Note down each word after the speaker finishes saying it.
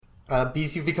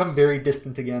Bees, you've become very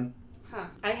distant again. Huh.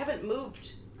 I haven't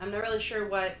moved. I'm not really sure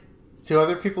what... Do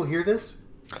other people hear this?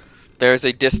 There's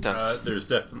a distance. There's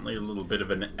definitely a little bit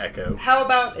of an echo. How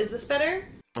about... Is this better?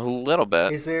 A little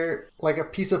bit. Is there, like, a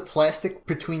piece of plastic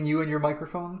between you and your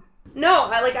microphone? No,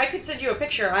 I could send you a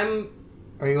picture.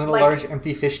 Are you in a large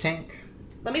empty fish tank?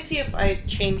 Let me see if I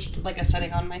changed, like, a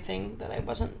setting on my thing that I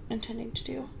wasn't intending to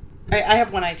do. Alright, I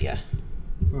have one idea.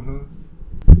 Mm-hmm.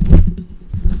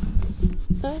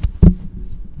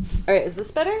 Alright, is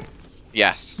this better?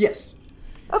 Yes. Yes.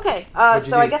 Okay, What'd you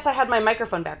so do? I guess I had my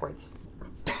microphone backwards.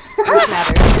 Which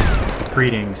matters.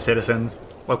 Greetings, citizens.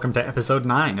 Welcome to episode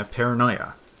 9 of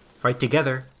Paranoia. Fight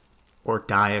together, or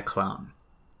die a clone.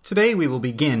 Today we will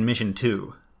begin Mission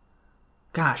 2.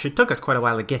 Gosh, it took us quite a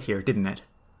while to get here, didn't it?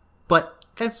 But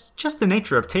that's just the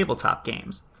nature of tabletop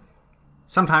games.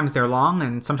 Sometimes they're long,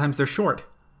 and sometimes they're short.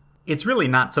 It's really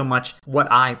not so much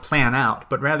what I plan out,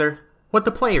 but rather what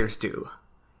the players do.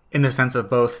 In the sense of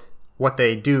both what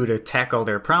they do to tackle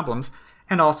their problems,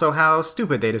 and also how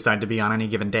stupid they decide to be on any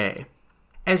given day.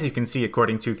 As you can see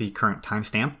according to the current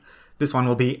timestamp, this one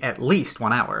will be at least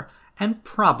 1 hour, and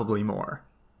probably more.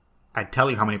 I'd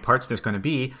tell you how many parts there's going to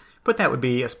be, but that would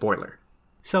be a spoiler.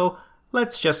 So,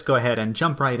 let's just go ahead and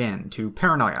jump right in to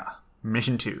Paranoia,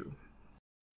 Mission 2.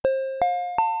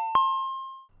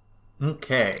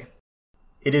 Okay.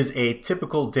 It is a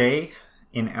typical day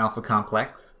in Alpha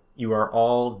Complex. You are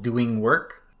all doing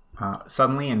work.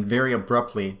 Suddenly and very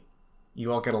abruptly,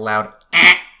 you all get a loud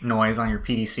noise on your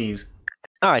PDCs.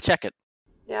 Oh, I check it.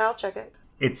 Yeah, I'll check it.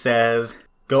 It says,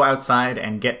 go outside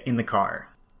and get in the car.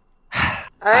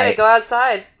 Alright, I go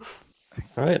outside.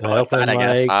 Alright, I open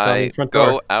my front go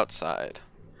door. outside.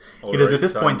 It is at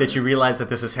this point that you realize that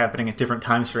this is happening at different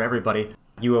times for everybody.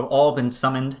 You have all been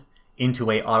summoned into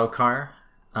a autocar.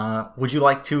 Would you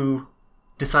like to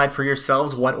decide for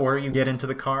yourselves what order you get into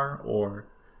the car, or...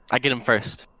 I get him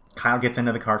first. Kyle gets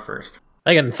into the car first.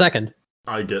 I get in second.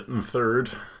 I get in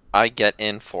third. I get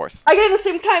in fourth. I get it at the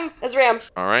same time as Ram.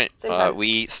 Alright, Same time.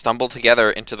 we stumble together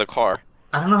into the car.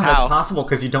 I don't know how How? that's possible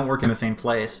because you don't work in the same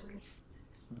place.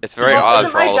 It's very Well, odd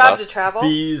isn't for my all job of to us. travel?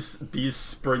 Bees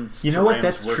sprints. You know to what?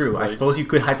 Ram's That's true. I workplace. suppose you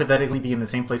could hypothetically be in the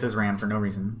same place as Ram for no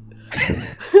reason.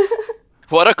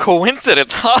 What a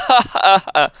coincidence!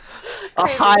 Oh,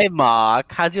 hi,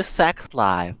 Mark. How's your sex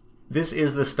life? This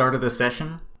is the start of the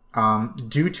session.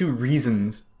 Due to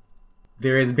reasons,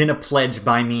 there has been a pledge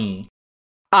by me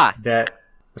that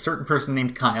a certain person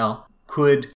named Kyle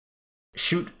could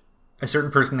shoot a certain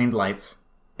person named Lights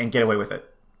and get away with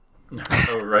it.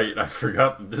 Oh, right. I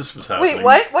forgot that this was happening. Wait,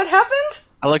 what? What happened?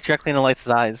 I look directly into Light's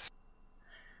eyes.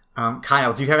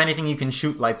 Kyle, do you have anything you can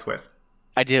shoot Lights with?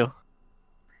 I do.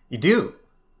 You do?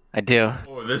 I do.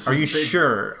 Oh, this Are is you big,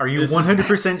 sure? Are you this is-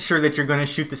 100% sure that you're going to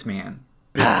shoot this man?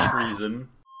 big treason.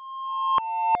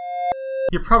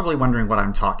 You're probably wondering what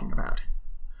I'm talking about.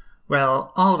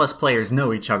 Well, all of us players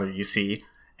know each other, you see,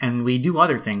 and we do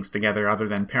other things together other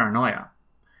than paranoia.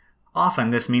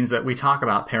 Often this means that we talk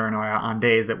about paranoia on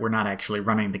days that we're not actually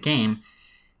running the game,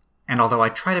 and although I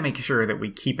try to make sure that we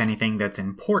keep anything that's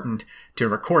important to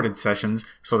recorded sessions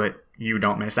so that you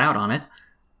don't miss out on it,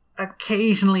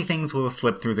 occasionally things will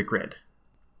slip through the grid.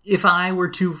 If I were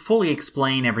to fully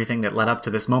explain everything that led up to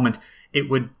this moment, it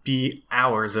would be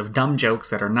hours of dumb jokes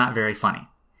that are not very funny.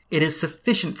 It is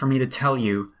sufficient for me to tell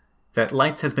you that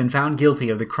Lights has been found guilty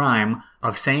of the crime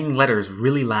of saying letters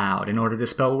really loud in order to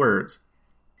spell words.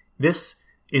 This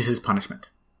is his punishment.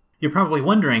 You're probably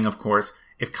wondering, of course,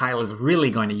 if Kyle is really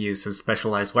going to use his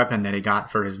specialized weapon that he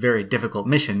got for his very difficult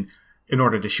mission in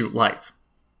order to shoot Lights.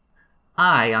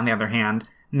 I, on the other hand,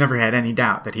 never had any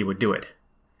doubt that he would do it.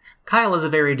 Kyle is a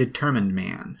very determined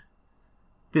man.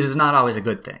 This is not always a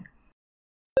good thing.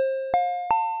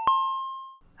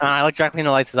 I look directly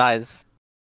into Light's eyes.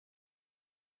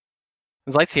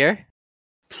 Is Light's here?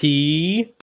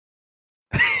 T.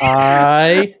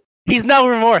 I. He's no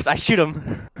remorse. I shoot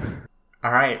him.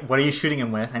 Alright, what are you shooting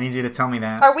him with? I need you to tell me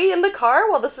that. Are we in the car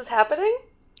while this is happening?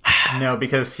 No,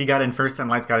 because he got in first and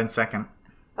Lights got in second.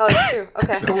 Oh, it's true.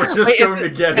 Okay. So we're just Wait, going to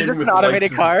get is in it with an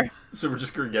automated Lights' car? So we're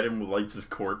just going to get in with Lights'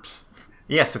 corpse.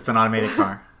 Yes, it's an automated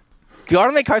car. Do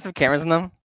automated cars have cameras in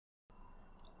them?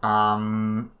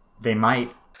 They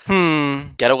might.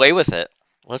 Get away with it.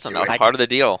 Listen, that's part of the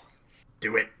deal.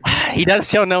 Do it. He does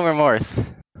show no remorse.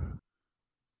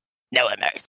 No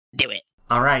remorse. Do it.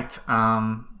 Alright,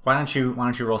 why don't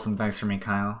you roll some dice for me,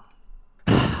 Kyle?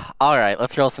 Alright,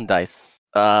 let's roll some dice.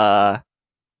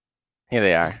 Here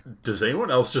they are. Does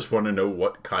anyone else just want to know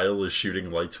what Kyle is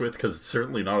shooting Lights with? Because it's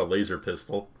certainly not a laser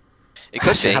pistol. It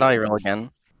could be. How do I roll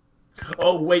again?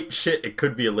 Oh, wait, shit. It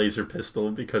could be a laser pistol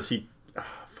because he...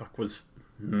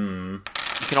 You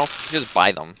can also just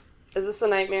buy them. Is this a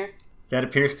nightmare? That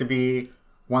appears to be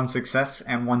one success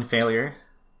and one failure.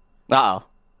 Uh-oh.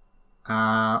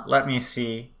 Let me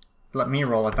see. Let me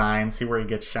roll a die and see where he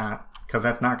gets shot, because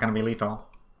that's not going to be lethal.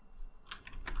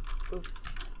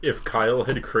 If Kyle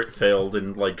had crit failed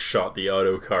and shot the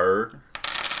auto car,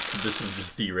 this have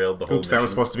just derailed the whole Oops, that was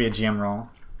supposed to be a GM roll.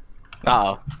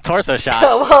 Uh-oh. Torso shot.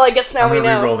 Oh, well, I guess now I'm we gonna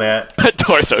know. re-roll that.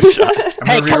 Torso shot.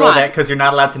 I'm gonna re-roll that because you're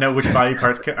not allowed to know which body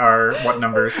parts are what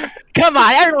numbers. Come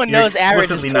on, everyone You're knows average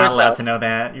is explicitly torso. not allowed to know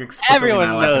that. You're explicitly Everyone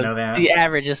not allowed knows to know that. the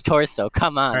average is torso.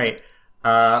 Come on. All right.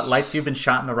 Lights, you've been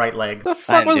shot in the right leg. The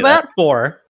fuck was do that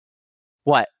for?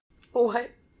 What? What?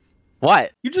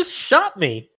 What? You just shot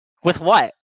me. With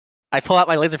what? I pull out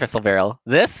my laser pistol barrel.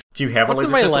 This? Do you have a What's laser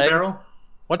in my pistol leg? barrel?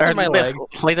 What's in my leg?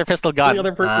 Laser pistol The gun.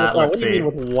 other person. What let's do you see.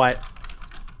 mean with what?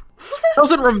 How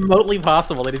is it remotely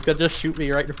possible that he's gonna just shoot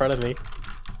me right in front of me?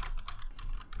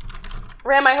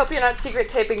 Ram, I hope you're not secret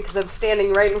taping because I'm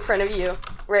standing right in front of you,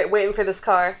 right, waiting for this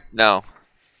car. No,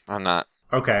 I'm not.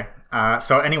 Okay.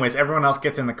 So anyways, everyone else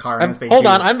gets in the car. And as they Hold do,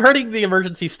 on, I'm hurting the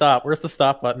emergency stop. Where's the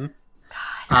stop button?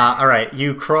 all right,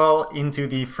 you crawl into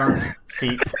the front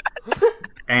seat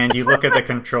and you look at the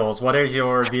controls. What is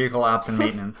your vehicle ops and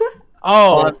maintenance?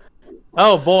 Oh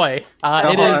boy. It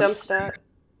Dump is. stat.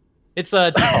 It's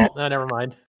a default. No, never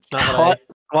mind. It's not what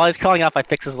While he's crawling up, I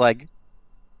fix his leg.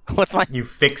 What's my... You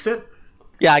fix it?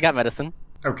 Yeah, I got medicine.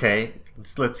 Okay,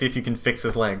 let's see if you can fix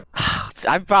his leg.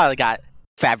 I've probably got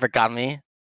fabric on me.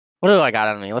 What do I got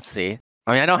on me? Let's see.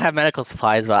 I mean, I don't have medical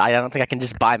supplies, but I don't think I can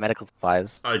just buy medical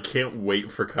supplies. I can't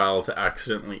wait for Kyle to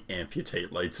accidentally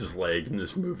amputate Lights' leg in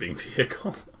this moving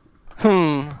vehicle.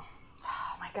 Oh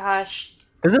my gosh.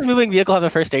 Does this moving vehicle have a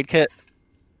first aid kit?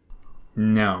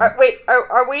 No. Wait,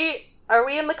 are we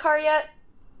in the car yet?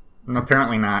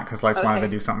 Apparently not, because Lights wanted Okay.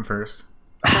 to do something first.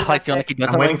 Like, do you want to keep doing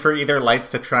I'm something? waiting for either Lights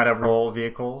to try to roll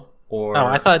vehicle, or Oh,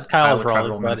 I thought Kyle was to try to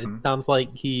rolling, but it medicine. sounds like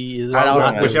he is. I don't not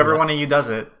know. doing Whichever that. one of you does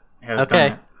it has Okay.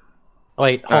 done it.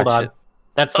 Wait, hold on. shit.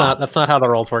 That's not how the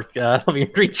rolls work. Let me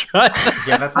retry.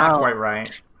 Yeah, that's not quite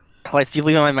right. Lights, do you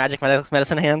believe in my magic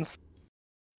medicine hands?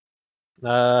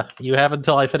 You have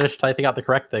until I finish typing out the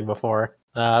correct thing before,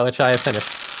 which I have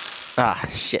finished. Ah,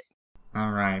 shit.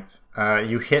 All right.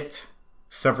 You hit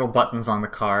several buttons on the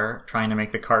car, trying to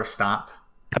make the car stop.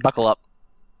 I buckle up.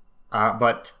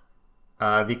 But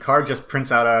the car just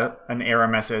prints out an error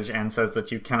message and says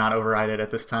that you cannot override it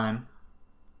at this time.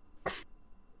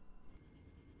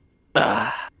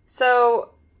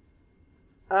 So,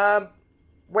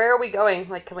 where are we going?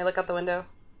 Like, can we look out the window?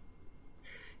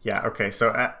 Yeah, okay,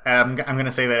 so I'm going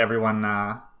to say that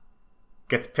everyone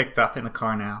gets picked up in the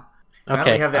car now. Now that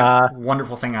Okay. we have that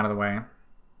wonderful thing out of the way.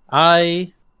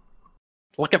 I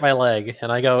look at my leg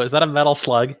and I go, "Is that a metal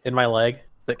slug in my leg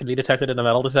that can be detected in a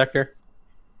metal detector?"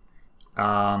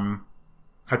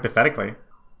 Hypothetically.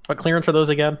 What clearance are those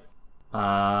again?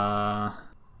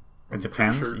 It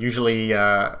depends. Sure. Usually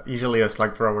a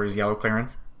slug thrower is yellow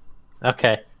clearance.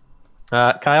 Okay.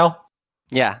 Kyle,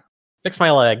 Yeah. fix my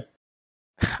leg,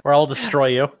 or I'll destroy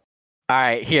you.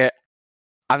 Alright, here.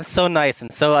 I'm so nice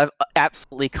and so I'm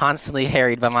absolutely constantly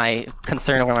harried by my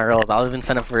concern over my rolls. I'll even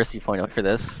spend a diversity point for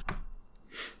this.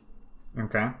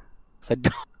 Okay. So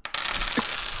don't...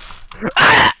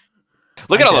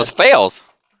 Look at all those fails.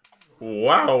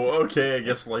 Wow, okay, I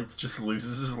guess Lights just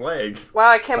loses his leg. Wow,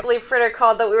 I can't believe Fritter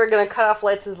called that we were going to cut off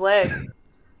Lights' leg.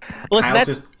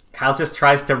 Listen, Kyle just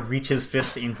tries to reach his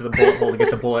fist into the bullet hole to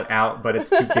get the bullet out, but it's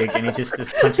too big, and he just is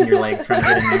punching your leg trying to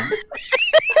get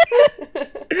in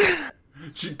there.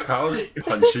 Kyle's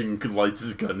punching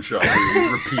Lights' gunshot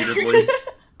wound repeatedly.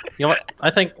 You know what? I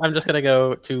think I'm just gonna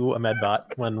go to a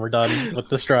medbot when we're done with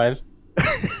this drive.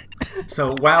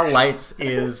 So while Lights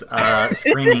is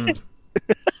screaming,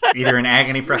 either in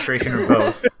agony, frustration, or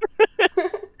both,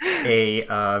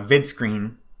 a vid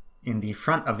screen in the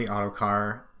front of the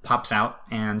autocar pops out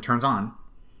and turns on.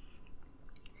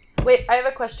 Wait, I have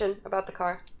a question about the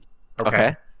car.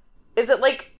 Okay. Is it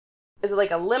like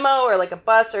a limo or like a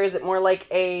bus, or is it more like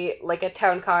a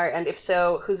town car? And if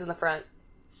so, who's in the front?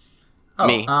 Oh,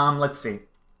 Me. Let's see.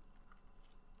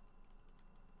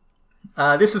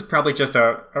 This is probably just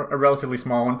a relatively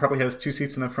small one. Probably has 2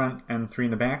 seats in the front and 3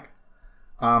 in the back.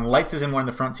 Lights is in one of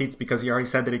the front seats because he already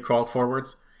said that he crawled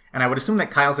forwards. And I would assume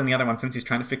that Kyle's in the other one since he's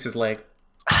trying to fix his leg.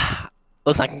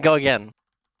 Listen, I can go again.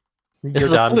 This You're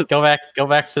is a done. fluke. Go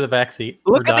back to the back seat.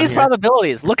 Look We're at done these here.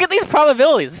 probabilities. Look at these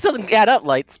probabilities. This doesn't add up,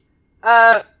 Lights.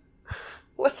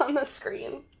 What's on the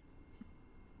screen?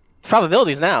 It's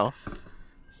probabilities now.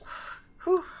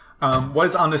 Whew. What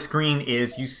is on the screen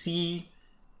is you see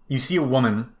a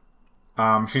woman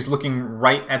She's looking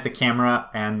right at the camera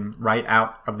and right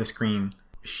out of the screen.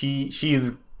 She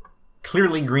is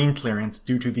clearly green clearance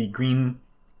due to the green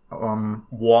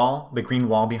wall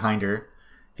behind her,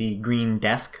 the green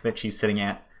desk that she's sitting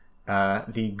at,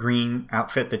 the green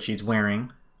outfit that she's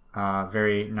wearing,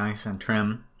 very nice and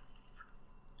trim,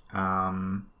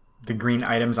 the green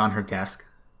items on her desk,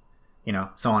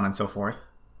 so on and so forth.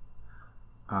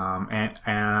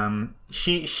 And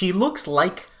she looks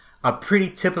like a pretty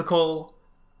typical,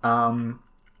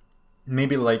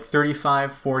 maybe like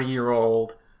 35,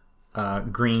 40-year-old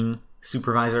green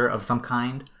supervisor of some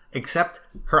kind, except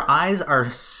her eyes are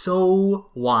so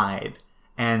wide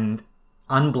and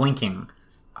unblinking.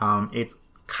 It's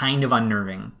kind of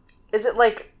unnerving. Does it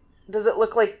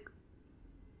look like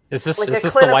Is this like is a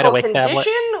this the wide clinical awake condition,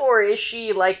 tablet? or is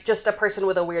she like just a person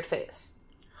with a weird face?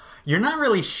 You're not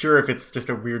really sure if it's just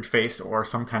a weird face or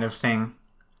some kind of thing.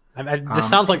 This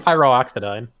sounds like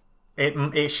pyrooxidine.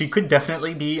 She could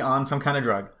definitely be on some kind of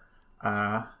drug.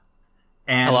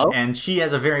 Hello? And she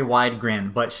has a very wide grin,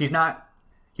 but she's not...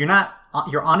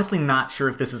 You're honestly not sure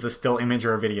if this is a still image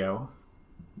or a video.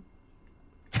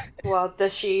 Well,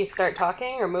 does she start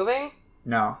talking or moving?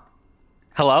 No.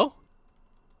 Hello?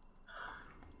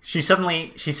 She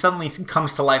suddenly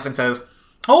comes to life and says,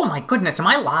 "Oh my goodness, am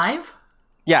I live?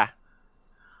 Yeah.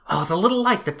 Oh, the little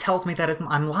light that tells me that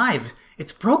I'm live.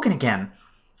 It's broken again."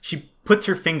 She puts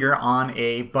her finger on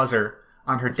a buzzer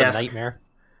on her It's a desk nightmare.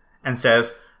 and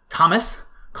says, "Thomas,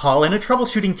 call in a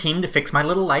troubleshooting team to fix my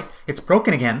little light. It's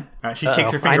broken again." She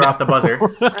takes her I finger know. off the buzzer.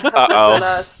 That's not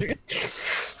us.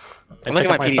 I'm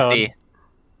looking at my PDC.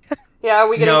 Yeah, are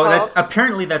we getting No, called?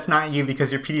 apparently that's not you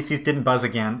because your PDCs didn't buzz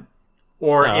again.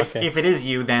 Or Oh, if okay. it is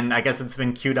you, then I guess it's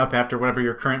been queued up after whatever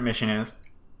your current mission is.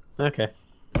 Okay.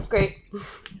 Great.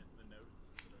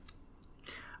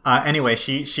 Anyway,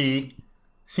 she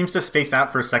seems to space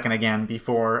out for a second again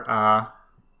before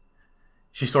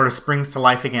she sort of springs to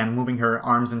life again, moving her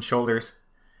arms and shoulders,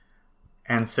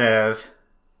 and says,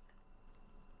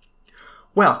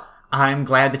 "Well, I'm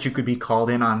glad that you could be called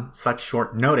in on such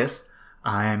short notice.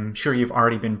 I'm sure you've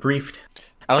already been briefed."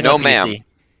 I look No, at my PDC. ma'am.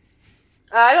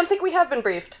 I don't think we have been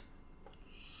briefed.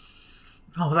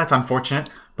 "Oh, that's unfortunate,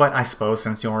 but I suppose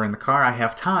since you're in the car, I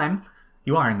have time."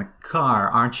 "You are in the car,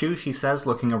 aren't you?" she says,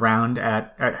 looking around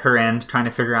at her end, trying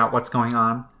to figure out what's going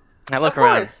on. I look Of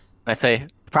around. course. I say,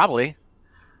 probably.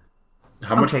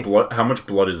 How much Okay. blood? How much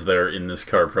blood is there in this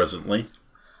car presently?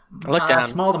 I look down.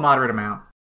 Small to moderate amount.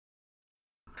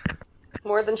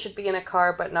 More than should be in a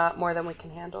car, but not more than we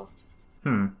can handle.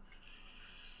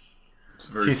 It's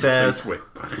a very She says- succinct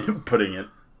way of putting it.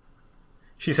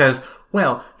 She says,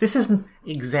 "Well, this isn't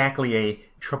exactly a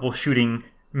troubleshooting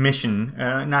mission,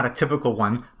 not a typical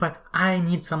one, but I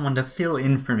need someone to fill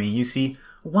in for me. You see,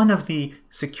 one of the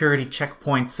security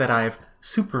checkpoints that I've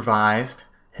supervised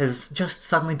has just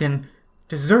suddenly been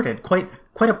deserted quite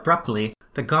abruptly.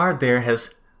 The guard there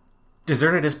has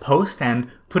deserted his post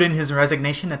and put in his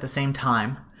resignation at the same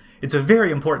time. It's a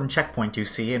very important checkpoint, you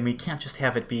see, and we can't just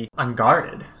have it be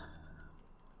unguarded."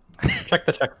 Check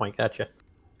the checkpoint. Gotcha.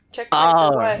 Checkpoint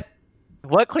for what?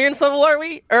 What clearance level are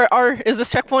we? Or is this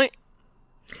checkpoint?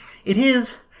 It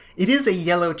is a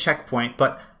yellow checkpoint,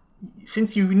 but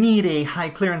since you need a high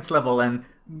clearance level and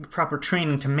proper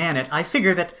training to man it, I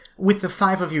figure that with the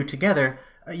 5 of you together,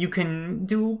 you can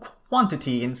do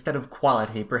quantity instead of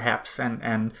quality, perhaps,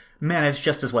 and manage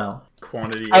just as well.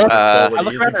 Quantity I and look- I quality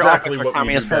look is around exactly for what we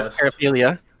communist do best.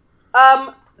 paraphilia.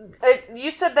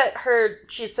 You said that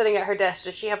she's sitting at her desk.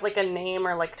 Does she have like a name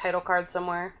or like title card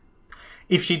somewhere?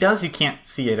 If she does, you can't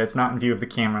see it. It's not in view of the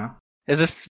camera. Is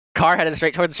this car headed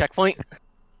straight towards the checkpoint?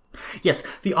 Yes,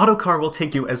 the autocar will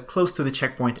take you as close to the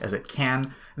checkpoint as it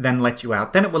can, then let you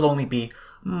out. Then it will only be,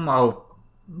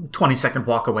 20-second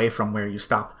walk away from where you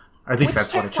stop. Or at least Which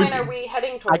that's what it should checkpoint be. are we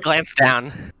heading towards? I glance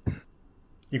down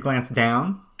You glance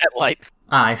down. at lights.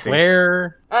 I see.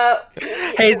 Where?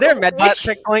 Hey, is there a medbot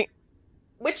checkpoint?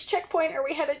 Which checkpoint are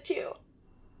we headed to?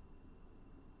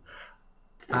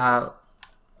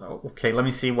 Okay, let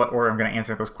me see what order I'm going to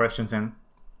answer those questions in.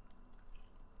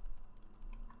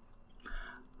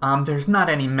 There's not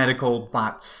any medical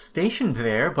bots stationed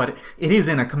there, but it is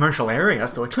in a commercial area,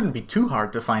 so it shouldn't be too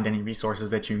hard to find any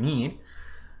resources that you need.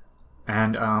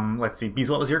 And, let's see, Bees,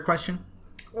 what was your question?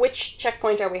 Which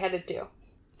checkpoint are we headed to?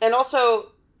 And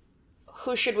also,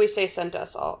 who should we say sent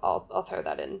us? I'll throw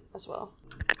that in as well.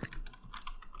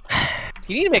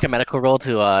 You need to make a medical roll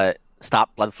to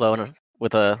stop blood flow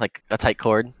with a tight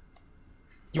cord.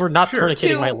 You were not Sure. tourniqueting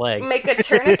To my leg. make a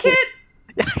tourniquet?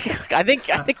 I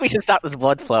think we should stop this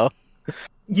blood flow.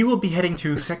 You will be heading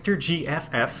to Sector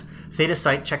GFF, Theta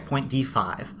Site Checkpoint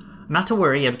D5. not to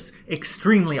worry, it's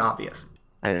extremely obvious.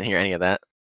 I didn't hear any of that.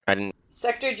 I didn't.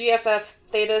 Sector GFF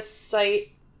Theta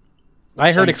Site.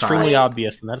 I heard Check extremely file.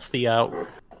 obvious, and that's the words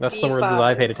that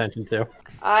I paid attention to.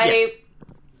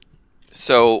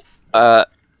 So,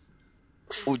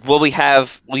 will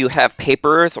you have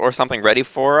papers or something ready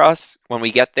for us when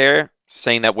we get there,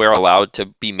 saying that we're allowed to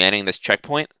be manning this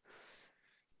checkpoint?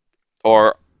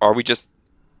 Or are we just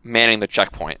manning the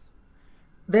checkpoint?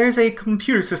 There's a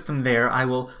computer system there. I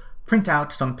will print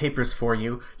out some papers for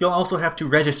you. You'll also have to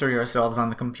register yourselves on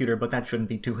the computer, but that shouldn't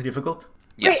be too difficult.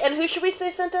 Yes. Wait, and who should we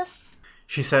say sent us?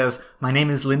 She says, "My name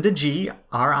is Linda G,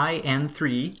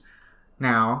 RIN3.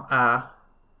 Now,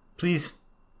 please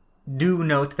do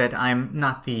note that I'm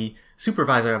not the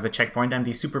supervisor of the checkpoint. I'm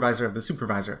the supervisor of the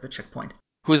supervisor of the checkpoint."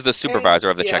 Who's the supervisor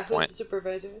of the Who's checkpoint? the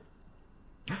supervisor?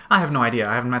 I have no idea.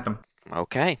 I haven't met them.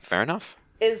 Okay, fair enough.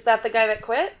 Is that the guy that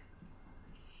quit?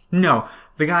 No,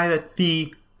 the guy that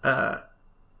the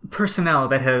personnel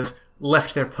that has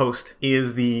left their post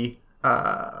is the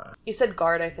You said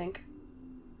guard, I think.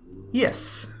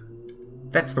 yes,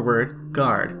 that's the word,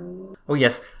 guard. Oh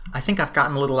yes, I think I've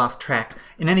gotten a little off track.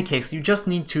 In any case, you just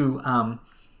need to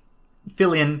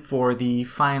fill in for the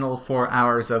final 4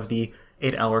 hours of the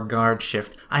 8-hour guard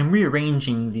shift. I'm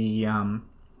rearranging the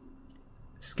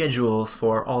schedules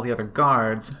for all the other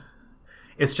guards.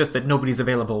 It's just that nobody's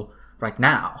available right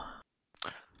now.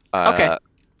 Okay.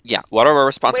 Yeah. What are our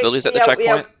responsibilities at the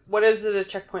checkpoint? Yeah, what is it a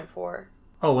checkpoint for?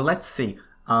 Oh, well, let's see.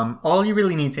 All you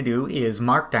really need to do is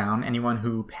mark down anyone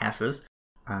who passes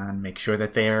and make sure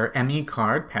that their ME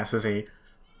card passes a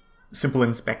simple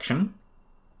inspection.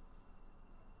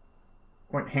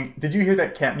 Wait, did you hear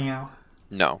that cat meow?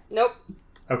 No. Nope.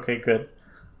 Okay, good.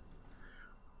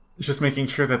 Just making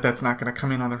sure that that's not going to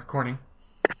come in on the recording.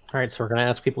 All right, so we're going to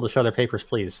ask people to show their papers,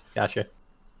 please. Gotcha.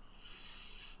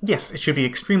 Yes, it should be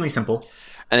extremely simple.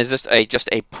 And is this just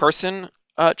a person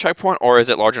checkpoint, or is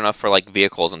it large enough for like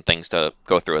vehicles and things to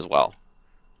go through as well?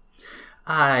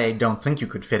 I don't think you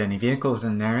could fit any vehicles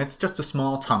in there. It's just a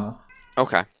small tunnel.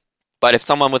 Okay. But if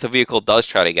someone with a vehicle does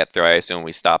try to get through, I assume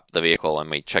we stop the vehicle and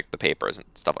we check the papers and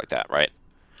stuff like that, right?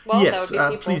 Well, yes, that would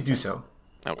be people. please do so.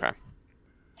 Okay.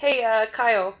 Hey,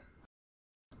 Kyle.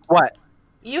 What?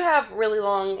 You have really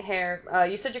long hair.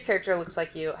 You said your character looks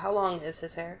like you. How long is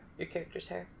his hair? Your character's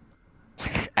hair?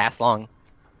 Ass long.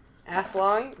 Ass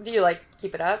long? Do you,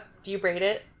 keep it up? Do you braid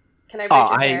it? Can I braid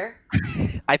your hair?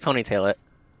 I ponytail it.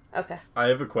 Okay. I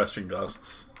have a question,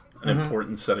 Gusts. An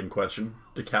important setting question.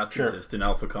 Do cats exist in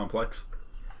Alpha Complex?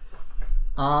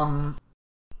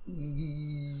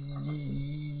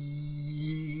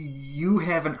 You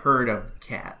haven't heard of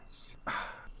cats.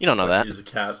 You don't know that. Is a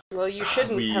cat? Well, you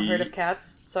shouldn't have heard of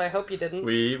cats, so I hope you didn't.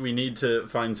 We need to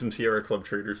find some Sierra Club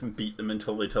traders and beat them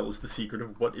until they tell us the secret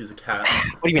of what is a cat.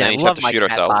 What do you mean? And I each love have to my shoot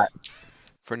cat ourselves bot.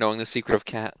 for knowing the secret of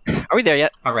cat. Are we there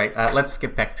yet? All right, let's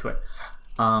get back to it.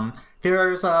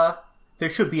 There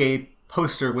should be a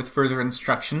poster with further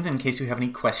instructions in case you have any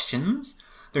questions.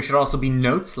 There should also be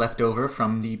notes left over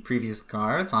from the previous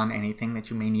guards on anything that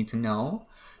you may need to know.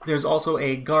 There's also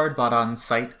a guard bot on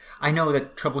site. I know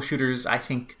that troubleshooters, I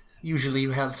think, usually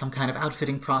you have some kind of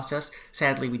outfitting process.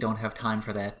 Sadly, we don't have time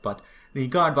for that, but the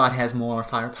guard bot has more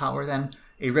firepower than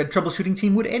a red troubleshooting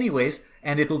team would anyways,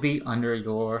 and it will be under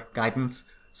your guidance,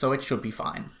 so it should be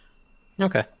fine.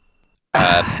 Okay.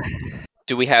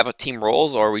 Do we have team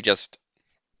roles, or we're just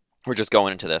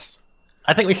going into this?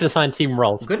 I think we should assign team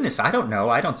roles. Goodness, I don't know.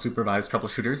 I don't supervise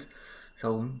troubleshooters.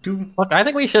 So Look, I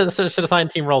think we should assign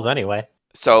team roles anyway.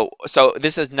 So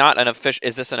this is not an official.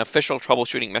 Is this an official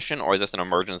troubleshooting mission, or is this an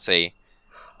emergency?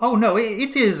 Oh no,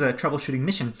 it is a troubleshooting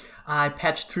mission. I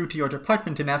patched through to your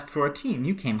department and asked for a team.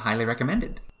 You came highly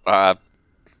recommended. That's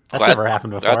never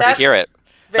happened before. Glad to hear it.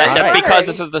 Very That's flattering. because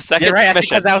this is the second You're right,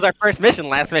 mission. because that was our first mission,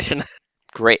 last mission.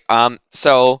 Great.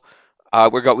 So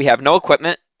we have no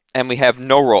equipment and we have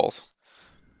no roles.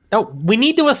 No, we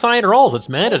need to assign roles. It's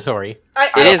mandatory.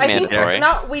 It is I think mandatory.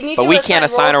 we need But to we can't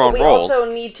assign our own but roles. We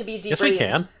also need to be debriefed. Yes, we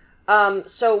can.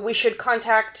 So we should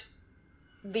contact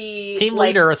the Team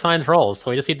leader assigns roles,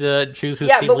 so we just need to choose who's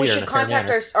team but leader. we in should a fair contact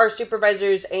manner. our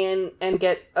supervisors and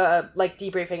get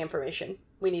debriefing information.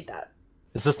 We need that.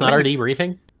 Is this not our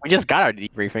debriefing? We just got our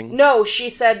debriefing. No, she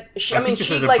said she. I mean, think this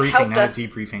she is a briefing, helped not us. a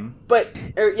debriefing. But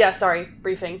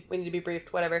briefing. We need to be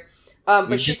briefed. Whatever.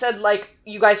 But she said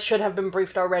you guys should have been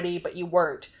briefed already, but you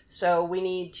weren't. So we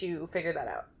need to figure that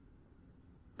out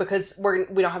because we're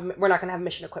not going to have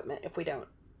mission equipment if we don't.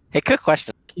 Hey, quick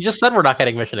question. You just said we're not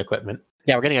getting mission equipment.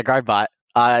 Yeah, we're getting a guard bot.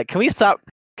 Can we stop?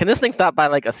 Can this thing stop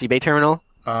by a C-Bay terminal?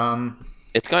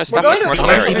 It's going to We're stop going at to commercial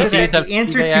commercial area. area. The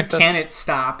answer eBay to access? can it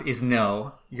stop is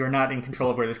no. You're not in control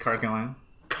of where this car's going.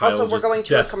 Kyle Also, we're just going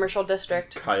to a commercial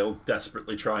district. Kyle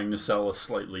desperately trying to sell a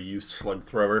slightly used slug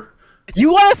thrower.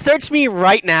 You want to search me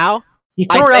right now? He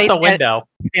threw it say out the window.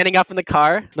 Standing up in the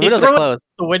car? The He windows threw are it closed.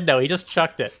 out the window. He just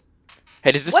chucked it.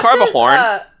 Hey, does this car have a horn?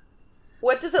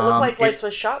 What does it look like Lights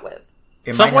was shot with?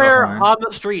 It might have a Somewhere horn. on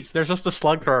the streets, there's just a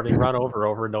slug thrower being run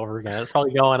over and over again. It's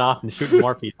probably going off and shooting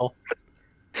more people.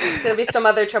 It's gonna be some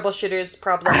other troubleshooter's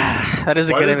problem. That is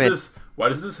a good image. Why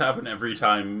does this happen every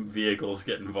time vehicles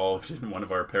get involved in one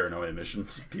of our paranoia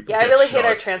missions? People Yeah, I get really shot. hate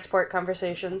our transport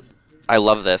conversations. I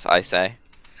love this, I say.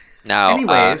 Now,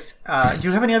 Anyways, do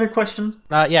you have any other questions?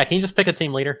 Yeah, can you just pick a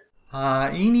team leader?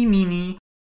 Eeny, meeny,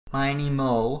 miny,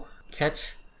 mo.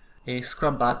 Catch a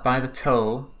scrub bot by the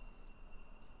toe.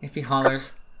 If he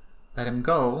hollers, let him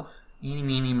go. Eeny,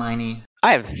 meeny, miny.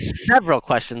 I have several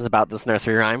questions about this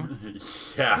nursery rhyme.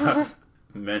 Yeah,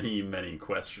 many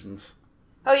questions.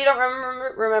 Oh, you don't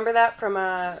remember that from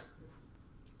the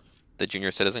Junior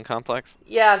Citizen Complex?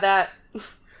 Yeah, that.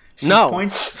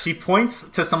 She points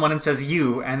to someone and says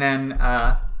you, and then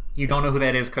you don't know who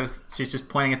that is because she's just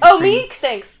pointing at the Oh, screen. me?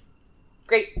 Thanks.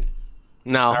 Great.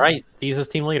 No. All right, he's his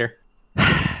team leader.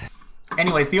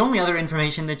 Anyways, the only other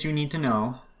information that you need to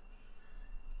know...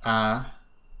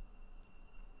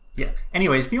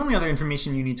 Anyways, the only other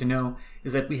information you need to know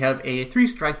is that we have a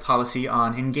 3-strike policy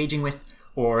on engaging with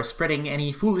or spreading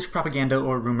any foolish propaganda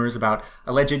or rumors about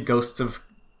alleged ghosts of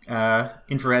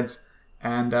infrareds.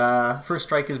 And first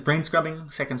strike is brain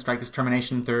scrubbing, second strike is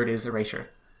termination, third is erasure.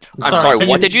 I'm sorry,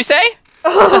 what did you say?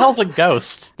 What the hell's a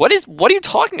ghost? What are you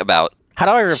talking about? How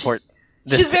do I report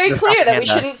this? She's very this clear that we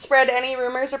propaganda? shouldn't spread any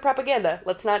rumors or propaganda.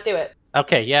 Let's not do it.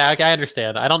 Okay, yeah, I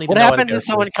understand. I don't need What to know what a happens if ghost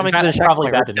someone is. coming In fact, through the it's probably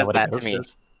checkpoint bad to know does what a that to ghost me?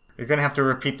 is. You're going to have to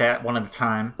repeat that one at a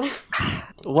time.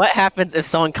 What happens if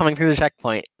someone coming through the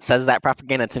checkpoint says that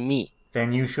propaganda to me?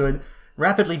 Then you should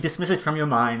rapidly dismiss it from your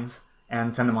minds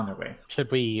and send them on their way.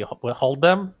 Should we hold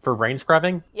them for brain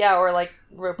scrubbing? Yeah, or like...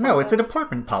 report No, it's a them.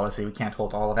 department policy. We can't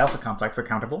hold all of Alpha Complex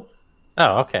accountable.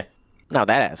 Oh, okay. No,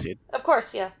 that attitude. Of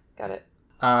course, yeah. Got it.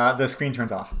 The screen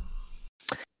turns off.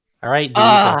 All right, dude,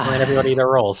 assign everybody their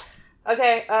roles.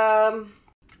 Okay,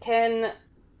 can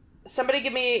somebody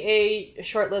give me a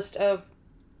short list of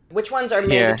which ones are Here.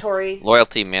 mandatory?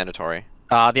 Loyalty mandatory.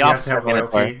 The You have to officers have are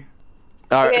mandatory.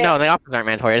 loyalty. Okay. No, the officers aren't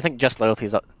mandatory. I think just loyalty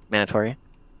is mandatory.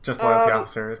 Just loyalty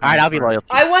officers. Alright, I'll be loyalty.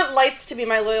 I want Lights to be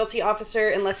my loyalty officer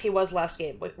unless he was last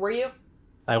game. Were you?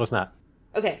 I was not.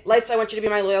 Okay, Lights, I want you to be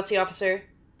my loyalty officer.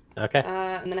 Okay.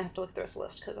 And then I have to look at the rest of the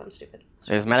list because I'm stupid.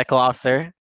 There's medical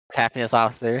officer, there's happiness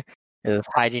officer, there's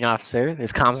hygiene officer,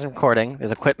 there's comms and recording,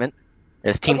 there's equipment,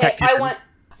 there's team Okay, technician. I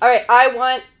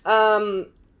want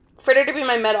Fritter to be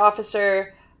my med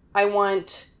officer. I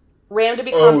want Ram to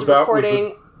be comms and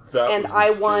recording, and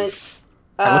I want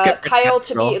I look at Kyle to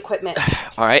Control. be equipment.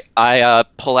 All right, I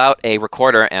pull out a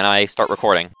recorder and I start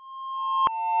recording.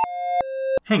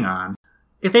 Hang on.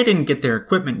 If they didn't get their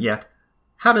equipment yet,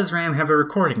 how does Ram have a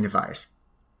recording device?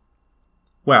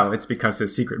 Well, it's because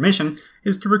his secret mission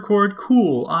is to record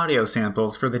cool audio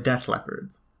samples for the Death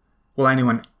Leopards. Will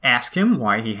anyone ask him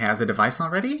why he has a device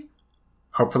already?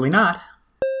 Hopefully not.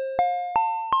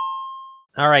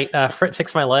 All right, Frit,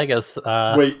 fix my leg as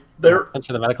Wait, there.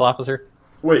 answer the medical officer.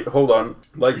 Wait, hold on.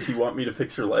 Lights, you want me to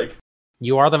fix your leg?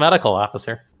 You are the medical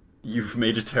officer. You've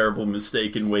made a terrible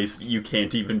mistake in ways that you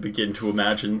can't even begin to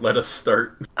imagine. Let us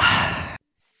start.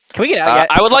 Can we get out yet?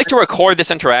 I would like to record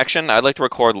this interaction. I'd like to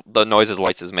record the noises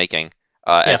Lights is making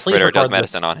as please Fritter does record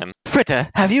medicine on him. Fritter,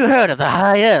 have you heard of the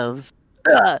High Elves?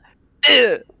 All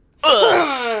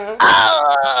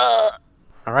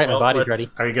right, Well, my body's let's- ready.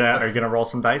 Are you gonna roll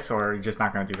some dice, or are you just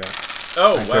not gonna do that?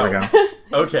 Oh, Right, there we wow. go.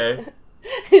 Okay.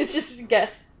 It's just a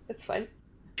guess. It's fine.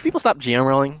 Should people stop GM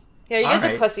rolling? Yeah, you guys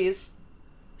Alright. are pussies.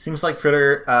 Seems like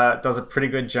Fritter does a pretty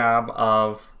good job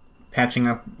of patching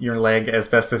up your leg as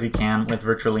best as he can with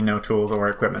virtually no tools or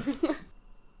equipment.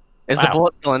 Is the Wow.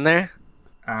 bullet still in there?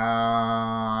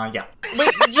 Yeah.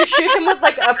 Wait, did you shoot him with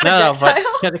like a No, projectile?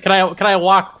 but can I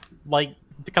walk, like,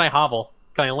 can I hobble?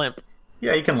 Can I limp?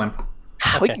 Yeah, you can limp.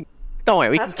 We Okay. can, don't worry,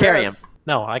 we That's can carry him. gross.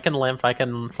 No, I can limp, I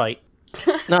can fight.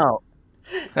 No.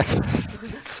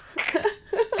 It's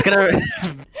gonna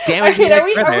damage Okay, you are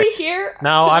we further. here?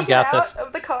 No, Can we I've got get out this.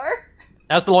 of the car?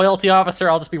 As the loyalty officer,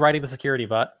 I'll just be riding the security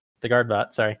bot. The guard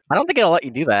bot, sorry. I don't think it'll let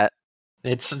you do that.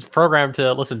 It's programmed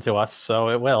to listen to us, so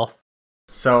it will.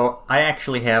 So I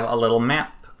actually have a little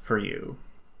map for you.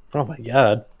 Oh my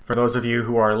god. For those of you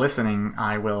who are listening,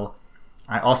 I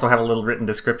also have a little written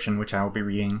description which I will be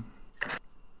reading.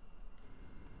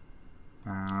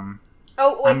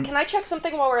 Oh, wait, I'm- can I check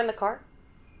something while we're in the car?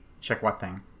 Check what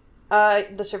thing?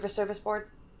 The service board.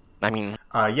 I mean,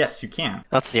 Yes, you can.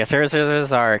 let's see.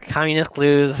 Services are communist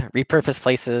clues, repurposed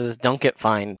places, don't get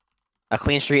fined. A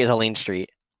clean street is a lean street.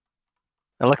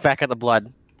 I look back at the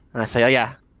blood, and I say, oh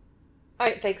yeah.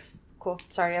 Alright, thanks. Cool.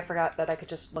 Sorry, I forgot that I could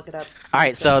just look it up.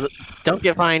 Alright, so don't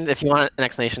get fined, if you want an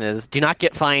explanation, is do not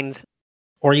get fined.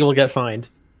 Or you will get fined.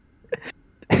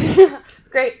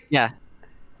 Great. Yeah.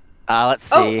 Let's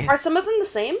see. Oh, are some of them the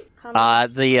same?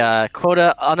 The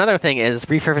quota. Another thing is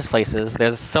repurposed places.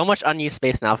 There's so much unused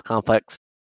space in Alpha Complex.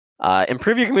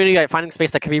 Improve your community by finding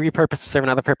space that can be repurposed to serve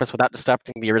another purpose without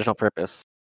disrupting the original purpose.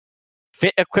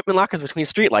 Fit equipment lockers between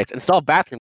streetlights. Install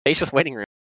bathrooms, spacious waiting room.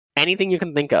 Anything you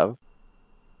can think of.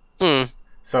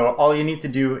 So all you need to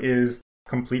do is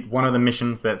complete one of the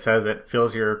missions that says it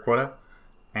fills your quota,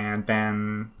 and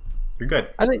then you're good.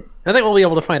 I think we'll be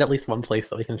able to find at least one place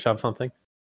that we can shove something.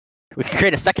 We can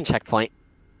create a second checkpoint.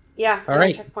 Yeah, All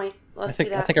right. checkpoint. I Let's do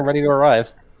think that. I'm ready to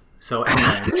arrive. So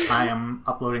anyways, I am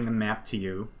uploading the map to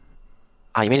you.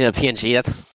 You made it a PNG?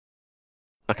 That's...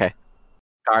 Okay.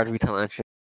 Guard retail entry.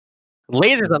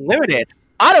 Lasers unlimited!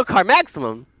 Autocar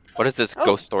maximum! What is this Oh.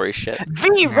 ghost story shit?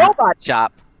 The robot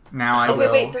shop! Now I Oh,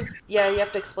 will. wait, yeah, you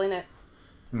have to explain it.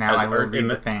 Now As I will art read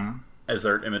the imi- thing. As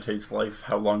art imitates life,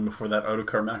 how long before that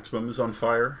autocar maximum is on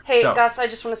fire? Hey, So- Gus, I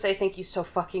just want to say thank you so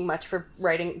fucking much for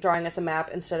drawing us a map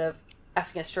instead of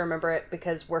asking us to remember it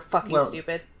because we're fucking Well,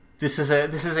 stupid. This is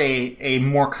a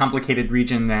more complicated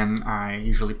region than I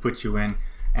usually put you in,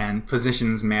 and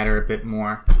positions matter a bit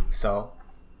more. So,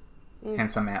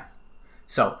 hence a map.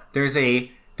 So there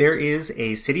is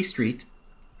a city street.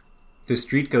 The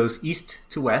street goes east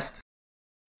to west.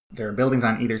 There are buildings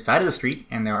on either side of the street,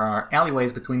 and there are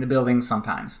alleyways between the buildings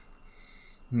sometimes.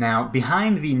 Now,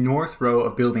 behind the north row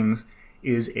of buildings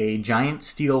is a giant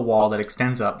steel wall that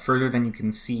extends up further than you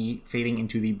can see, fading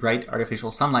into the bright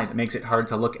artificial sunlight that makes it hard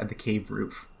to look at the cave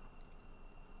roof.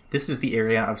 This is the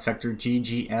area of sector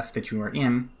GGF that you are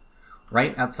in,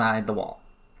 right outside the wall.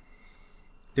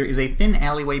 There is a thin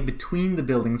alleyway between the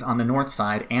buildings on the north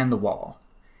side and the wall.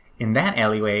 In that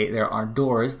alleyway, there are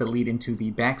doors that lead into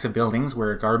the backs of buildings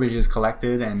where garbage is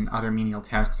collected and other menial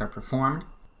tasks are performed.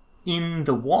 In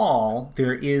the wall,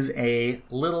 there is a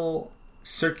little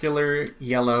circular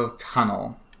yellow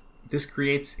tunnel. This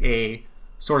creates a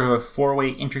sort of a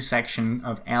four-way intersection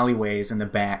of alleyways in the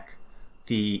back.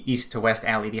 The east to west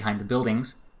alley behind the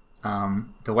buildings.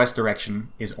 The west direction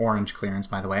is orange clearance,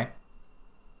 by the way.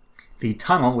 The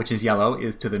tunnel, which is yellow,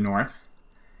 is to the north.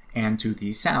 And to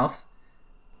the south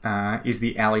is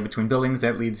the alley between buildings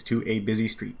that leads to a busy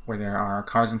street where there are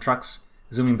cars and trucks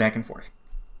zooming back and forth.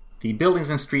 The buildings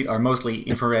and street are mostly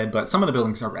infrared, but some of the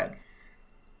buildings are red.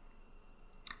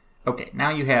 Okay, now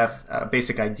you have a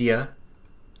basic idea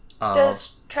of...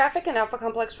 Does traffic in Alpha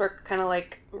Complex work kind of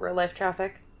like real-life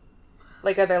traffic?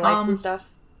 Like, are there lights and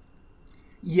stuff?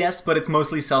 Yes, but it's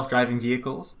mostly self-driving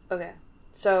vehicles. Okay,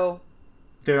 so...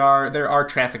 There are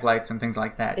traffic lights and things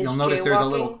like that. Is You'll notice there's a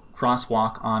little jaywalking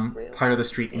crosswalk on real? part of the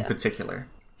street in Yeah. particular.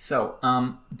 So,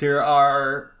 there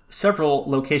are several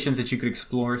locations that you could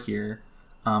explore here.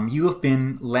 You have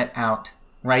been let out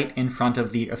right in front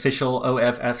of the official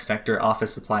OFF Sector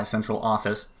Office Supply Central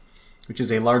Office, which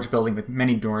is a large building with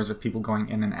many doors of people going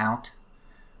in and out.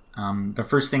 The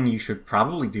first thing you should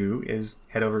probably do is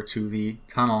head over to the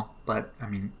tunnel, but, I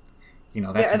mean, you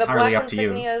know, that's are the entirely black up to you.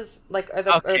 insignias, like, are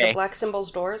the Okay. black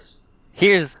symbols doors?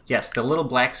 Here's... Yes, the little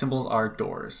black symbols are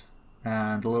doors.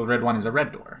 The little red one is a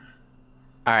red door.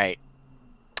 Alright.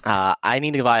 I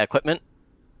need to buy equipment.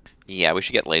 Yeah, we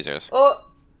should get lasers. Well,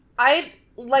 I'd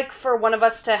like for one of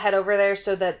us to head over there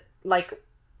so that, like,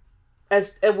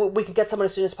 as we can get someone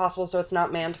as soon as possible so it's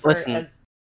not manned for Listen, as...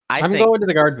 I'm going to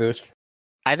the guard booth.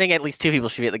 I think at least two people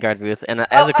should be at the guard booth, and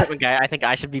as equipment guy, I think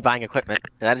I should be buying equipment.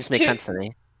 That just makes Two- sense to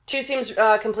me. 2 seems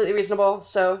completely reasonable,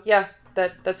 so yeah,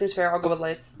 that seems fair. I'll go with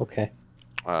lights. Okay.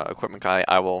 Equipment guy,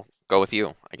 I will go with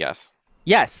you, I guess.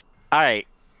 Yes. Alright.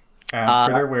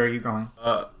 Fritter, where are you going?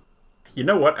 You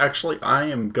know what? Actually, I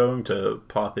am going to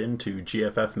pop into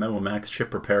GFF Memo Max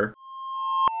chip repair.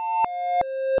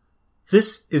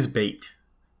 This is bait.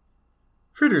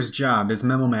 Fritter's job is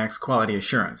MemoMax quality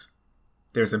assurance.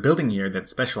 There's a building here that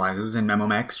specializes in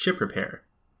MemoMax chip repair.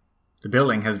 The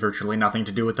building has virtually nothing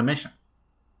to do with the mission.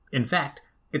 In fact,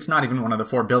 it's not even one of the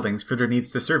 4 buildings Fritter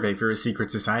needs to survey for his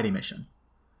secret society mission.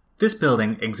 This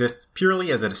building exists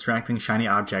purely as a distracting shiny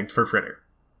object for Fritter.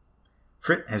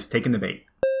 Frit has taken the bait.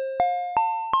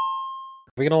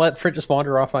 Are we gonna let Frit just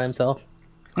wander off by himself?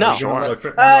 No. Are you gonna let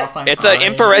Frit Uh, run off on It's his an own?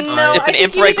 infrared. No, it's I an think you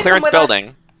infrared need to clearance come with us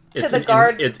building. to the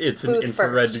guard It's an booth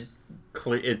infrared. first.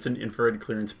 It's an infrared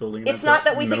clearance building. It's That's not got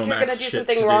that we think you're Memo going to Max do shit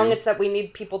something to wrong, do. it's that we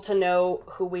need people to know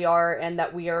who we are and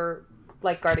that we are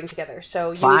like guarding together. So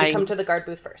you need to Fine. come to the guard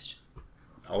booth first.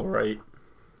 All right.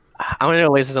 I want to go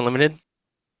lasers unlimited.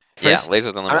 Yeah, First.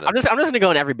 lasers unlimited. I'm just gonna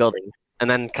go in every building and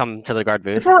then come to the guard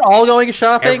booth. If we're all going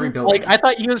shopping, Every building. like I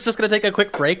thought he was just going to take a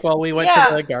quick break while we went Yeah.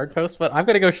 to the guard post, but I'm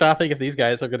going to go shopping if these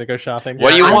guys are going to go shopping. What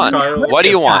do you if want? Kyle- What do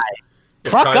you want?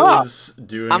 If Fuck Kyle off. is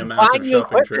doing I'm a massive buying you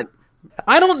shopping equipment. trip,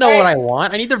 I don't know Alright. what I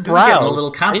want. I need to This is getting browse. a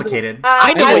little complicated.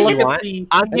 I know I'm what the- you want.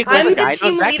 I'm the I'm equipment the guy. I know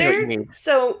team exactly what you leader, need.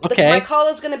 so Okay. my call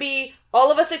is going to be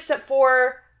all of us except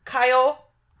for Kyle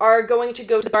are going to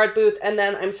go to the guard booth, and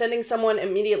then I'm sending someone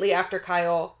immediately after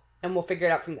Kyle, and we'll figure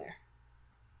it out from there.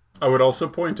 I would also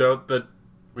point out that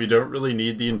we don't really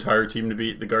need the entire team to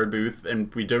be at the guard booth,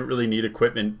 and we don't really need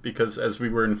equipment because, as we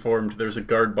were informed, there's a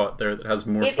guard bot there that has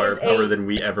more It is firepower a- than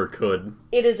we ever could.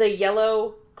 It is a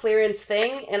yellow clearance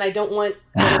thing, and I don't want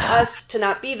one of us to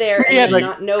not be there and Yeah, then like,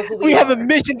 not know who we We are. have a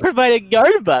mission provided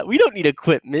guard bot. We don't need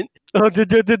equipment. Recording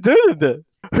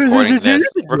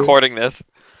this.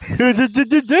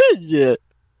 Yeah,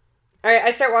 Alright,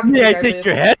 I start walking to the I guard take booth.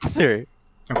 your head, sir.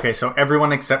 Okay, so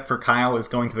everyone except for Kyle is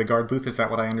going to the guard booth. Is that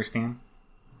what I understand?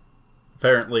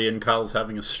 Apparently, and Kyle's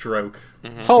having a stroke.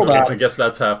 Hold So on. I guess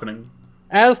that's happening.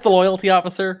 As the loyalty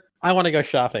officer, I want to go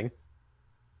shopping.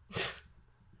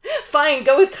 Fine,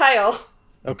 go with Kyle.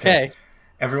 Okay.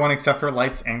 Everyone except for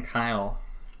Lights and Kyle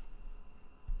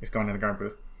is going to the guard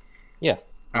booth. Yeah.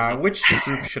 Which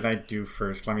group should I do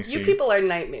first? Let me see. You people are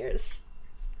nightmares.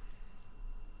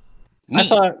 I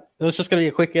thought it was just going to be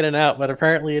a quick in and out, but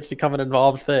apparently it's become an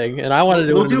involved thing, and I wanted to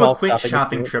do We'll an do a involved quick shopping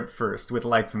shopping trip. trip first with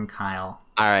Lights and Kyle.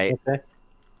 All right. Okay.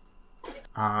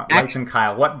 Lights and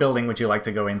Kyle, what building would you like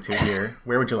to go into here?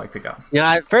 Where would you like to go? You know,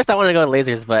 at first I want to go to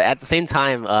lasers, but at the same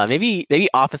time, maybe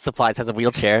office supplies has a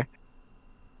wheelchair.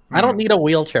 I don't need a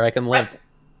wheelchair. I can limp.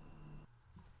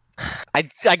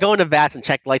 I go into Vats and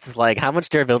check Lights' leg. How much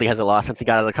durability has it lost since he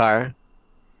got out of the car?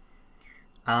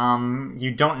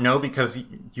 You don't know because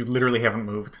you literally haven't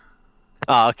moved.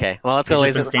 Oh, okay. Well, let's go You've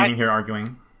just laser. been standing here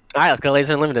arguing. All right, let's go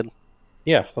laser unlimited.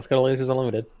 Yeah, let's go to Lasers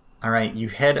Unlimited. All right, you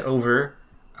head over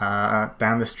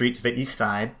down the street to the east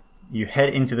side. You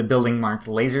head into the building marked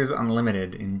Lasers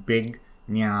Unlimited in big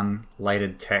neon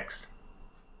lighted text.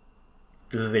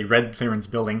 This is a red clearance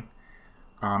building.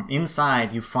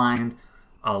 Inside, you find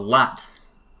a lot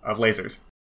of lasers.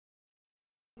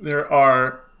 There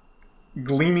are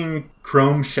gleaming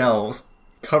chrome shelves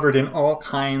covered in all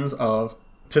kinds of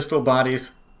pistol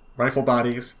bodies, rifle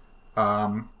bodies,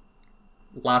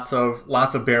 lots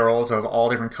of barrels of all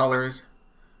different colors,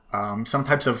 some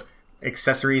types of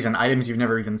accessories and items you've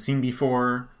never even seen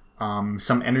before,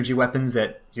 some energy weapons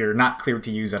that you're not cleared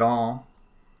to use at all.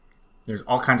 There's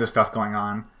all kinds of stuff going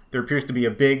on. There appears to be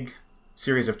a big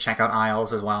series of checkout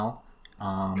aisles as well.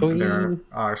 There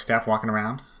are staff walking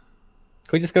around.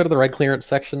 Can we just go to the red clearance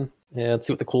section and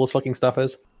see what the coolest looking stuff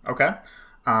is? Okay.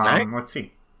 Alright. Let's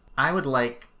see. I would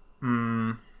like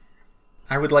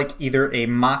either a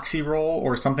Moxie roll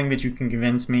or something that you can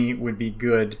convince me would be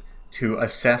good to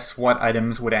assess what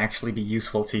items would actually be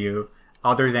useful to you,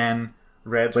 other than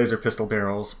red laser pistol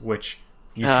barrels, which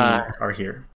you see are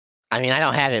here. I mean, I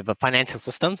don't have it, but financial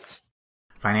systems,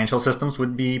 Financial systems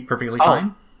would be perfectly Oh.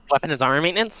 fine. weapon and armor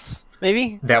maintenance,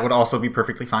 maybe. That would also be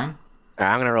perfectly fine. All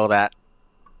right, I'm gonna roll that.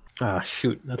 Ah,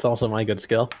 shoot. That's also my good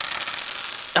skill.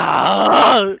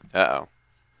 Ah! Uh-oh.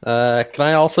 Can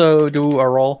I also do a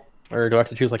roll? Or do I have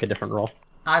to choose like a different roll?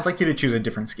 I'd like you to choose a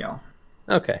different skill.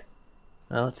 Okay.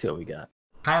 Let's see what we got.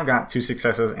 Kyle got 2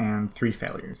 successes and 3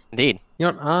 failures. Indeed. You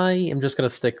know what? I am just going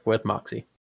to stick with Moxie.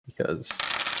 Because...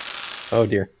 Oh,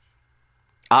 dear.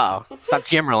 Uh oh. Stop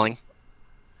GM rolling.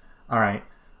 All right.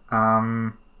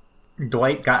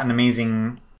 Dwight got an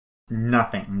amazing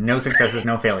nothing. No successes,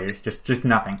 no failures. Just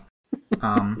nothing.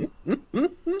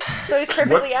 So he's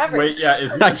perfectly average. Wait, yeah,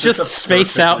 is I just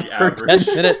space out for 10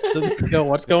 minutes and go,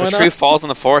 what's The going tree on? falls in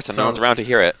the forest and So- no one's around to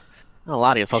hear it. Oh,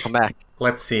 Latius, welcome back.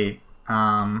 Let's see.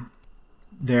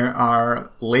 There are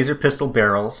laser pistol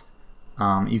barrels.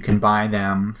 You can buy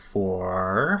them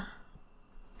for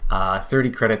 30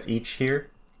 credits each here.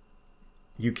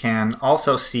 You can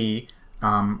also see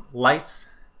lights.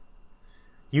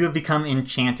 You have become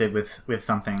enchanted with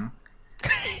something.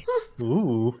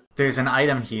 Ooh. There's an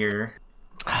item here.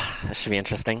 That should be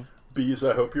interesting. Bees,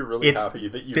 I hope you're really It's- happy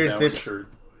that you there's now this- ensured.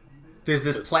 There's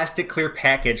this plastic clear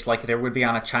package like there would be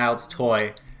on a child's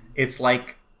toy. It's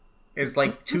like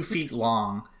 2 feet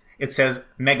long. It says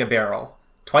Mega Barrel.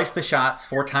 Twice the shots,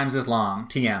 4 times as long.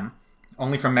 TM.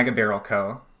 Only from Mega Barrel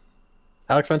Co.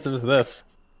 How expensive is this?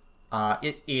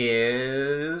 It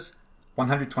is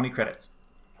 120 credits.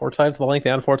 4 times the length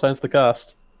and 4 times the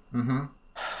cost. Mm-hmm.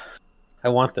 I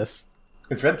want this.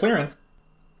 It's red clearance.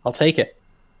 I'll take it.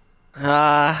 You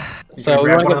So can we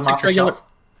grab want one to of get them off 6 the regular. shelf.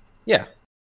 Yeah,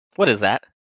 What is that?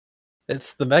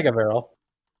 it's the Mega Barrel.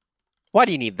 Why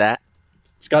do you need that?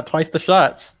 It's got twice the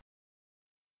shots.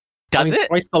 Does means it?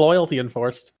 twice the loyalty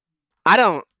enforced. I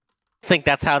don't think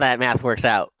that's how that math works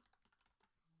out.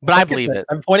 But I believe it.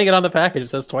 I'm pointing it on the package. It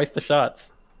says twice the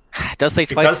shots. It does say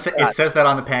twice the It shots. says that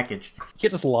on the package. You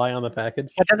can't just lie on the package.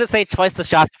 But does it say twice the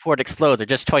shots before it explodes, or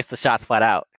just twice the shots flat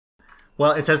out?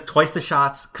 Well, it says twice the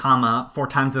shots, comma, 4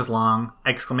 times as long,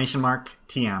 exclamation mark,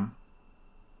 TM.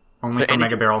 Only So for any-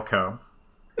 Mega Barrel Co.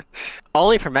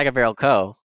 Only for Mega Barrel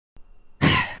Co.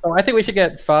 So I think we should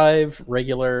get 5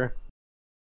 regular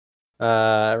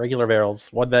barrels,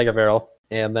 1 Mega Barrel,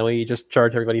 and then we just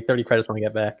charge everybody 30 credits when we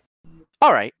get back.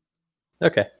 All right.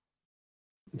 Okay.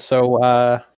 So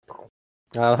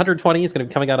 120 is going to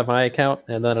be coming out of my account,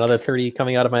 and then another 30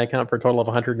 coming out of my account for a total of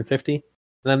 150. And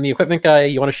then the equipment guy,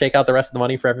 you want to shake out the rest of the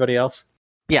money for everybody else?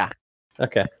 Yeah.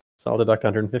 Okay. So I'll deduct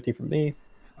 150 from me.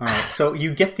 All right, so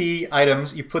you get the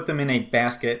items, you put them in a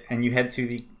basket, and you head to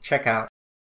the checkout.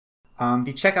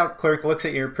 The checkout clerk looks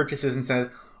at your purchases and says,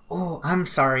 "Oh, I'm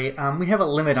sorry. We have a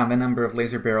limit on the number of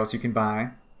laser barrels you can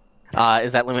buy."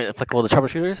 Is that limit applicable to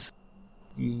troubleshooters?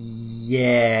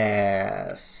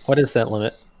 Yes. What is that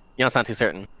limit? You don't sound too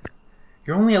certain.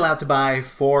 You're only allowed to buy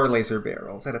 4 laser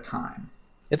barrels at a time.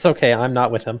 It's okay. I'm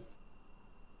not with him.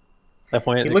 That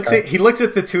point. He looks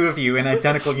at the two of you in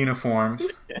identical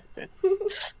uniforms.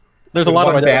 There's a with lot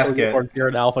of one identical basket. uniforms here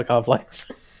in Alpha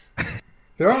Complex.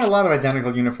 There aren't a lot of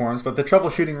identical uniforms, but the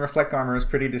troubleshooting reflect armor is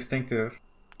pretty distinctive.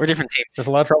 We're different teams. There's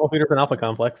a lot of troubleshooters in Alpha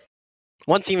Complex.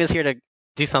 One team is here to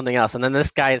do something else, and then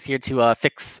this guy is here to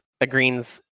fix a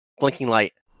green's blinking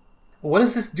light. What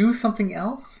does this do? Something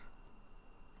else?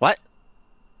 What?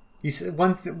 You said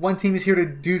one team is here to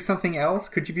do something else?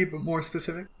 Could you be a bit more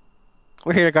specific?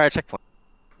 We're here to guard a checkpoint.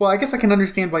 Well, I guess I can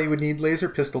understand why you would need laser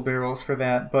pistol barrels for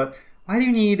that, but why do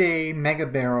you need a mega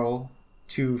barrel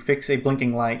to fix a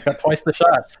blinking light? It's got twice the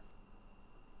shots.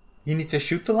 You need to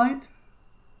shoot the light?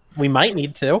 We might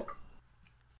need to.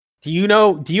 Do you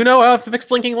know how to fix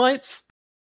blinking lights?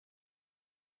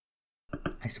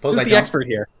 I suppose Who's I the don't. expert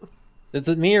here? Is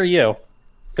it me or you?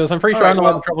 Because I'm pretty sure All I'm the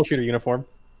right, one in the troubleshooter uniform.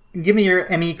 Give me your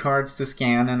ME cards to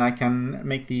scan, and I can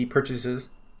make the purchases.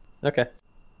 Okay.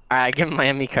 All right, I give him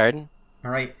my ME card.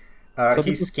 All right. So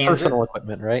He this is scans it. personal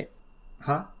equipment, right?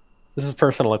 Huh? This is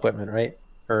personal equipment, right?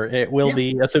 Or it will Yeah.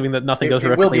 be, assuming that nothing goes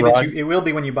It will be directly wrong. it will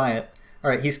be when you buy it. All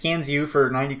right. He scans you for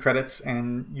 90 credits,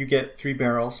 and you get 3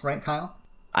 barrels, right, Kyle?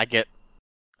 I get.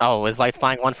 Oh, is Light's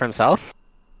buying one for himself?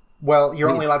 Well, you're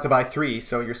only allowed to buy 3,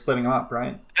 so you're splitting them up,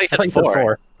 right? I I thought thought you you said said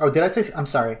 4. Oh, did I say? I'm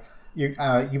sorry. You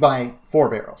buy 4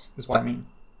 barrels is what I mean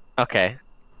Okay.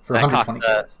 for That 120 costs,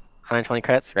 credits. 120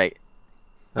 credits? Right.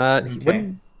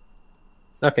 Okay.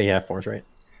 Okay, yeah, 4's right.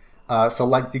 So,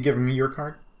 like, do you give me your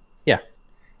card? Yeah.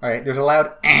 All right. There's a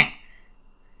loud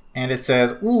and it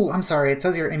says, "Ooh, I'm sorry. It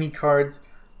says your ME cards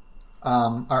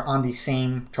are on the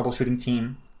same troubleshooting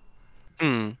team."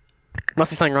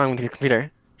 Must be something wrong with your computer.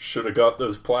 Should have got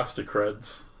those plastic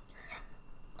creds.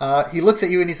 He looks at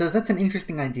you and he says, "That's an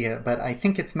interesting idea, but I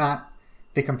think it's not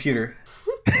the computer."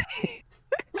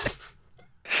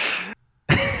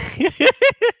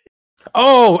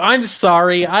 Oh, I'm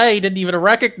sorry. I didn't even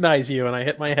recognize you, and I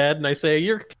hit my head, and I say,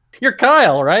 "You're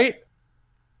Kyle, right?"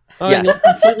 Oh, Yes. you look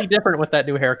completely different with that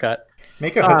new haircut.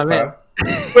 Make a Oh, man.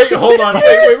 chutzpah. Wait, hold on. His Wait,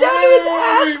 hair wait, is down to his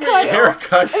ass, wait, Kyle.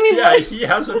 haircut. I mean, yeah, like- he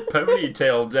has a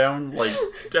ponytail down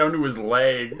to his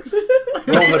legs.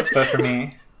 Roll chutzpah for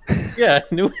me. Yeah,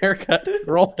 new haircut.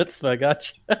 Roll chutzpah,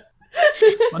 gotcha.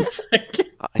 1 second.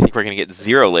 I think we're gonna get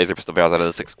 0 laser pistol barrels out of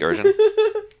this excursion.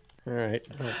 All right,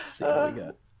 let's see what we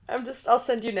got. I'll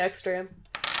send you next, Ram.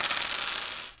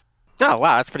 Oh,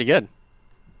 wow, that's pretty good.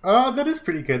 That is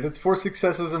pretty good. That's 4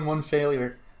 successes and 1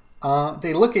 failure.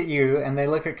 They look at you, and they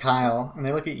look at Kyle, and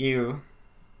they look at you,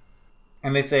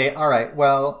 and they say, "All right,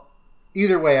 well,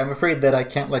 either way, I'm afraid that I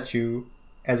can't let you,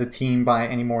 as a team, buy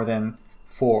any more than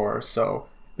 4, so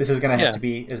this is going to have Yeah. to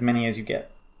be as many as you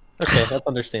get." Okay, that's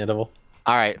understandable.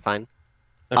 All right, fine.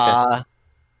 Okay.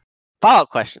 Follow-up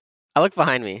question. I look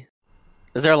behind me.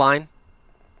 Is there a line?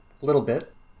 A little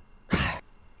bit.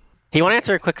 You want to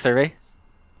answer a quick survey?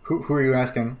 Who are you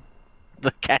asking?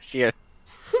 The cashier.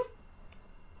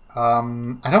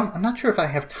 I'm not sure if I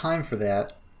have time for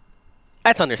that.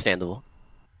 That's understandable.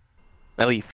 I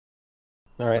leave.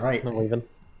 All right, all right. I'm leaving.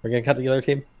 We're gonna cut to the other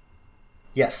team.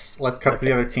 Yes, let's cut to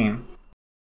the other team.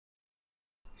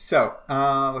 So,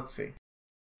 let's see.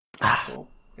 Go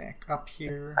back up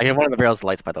here. I get one of the barrels of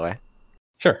lights, by the way.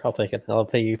 Sure, I'll take it. I'll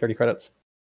pay you 30 credits.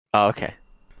 Oh, okay.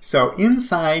 So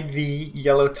inside the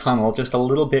yellow tunnel, just a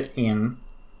little bit in,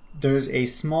 There's a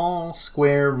small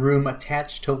square room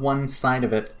attached to one side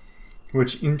of it,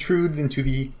 which intrudes into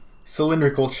the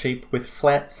cylindrical shape with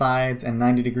flat sides and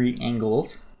 90-degree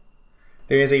angles.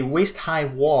 There is a waist-high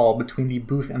wall between the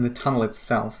booth and the tunnel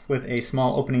itself, with a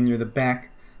small opening near the back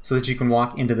so that you can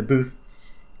walk into the booth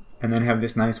and then have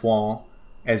this nice wall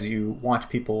as you watch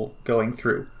people going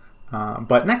through.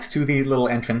 But next to the little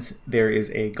entrance, there is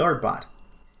a guard bot.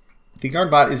 The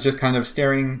guard bot is just kind of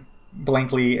staring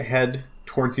blankly ahead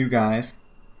towards you guys.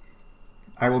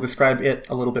 I will describe it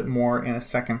a little bit more in a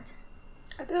second.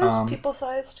 Are those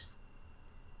people-sized?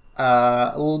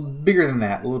 A little bigger than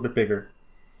that, a little bit bigger.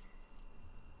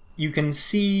 You can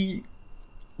see,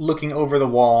 looking over the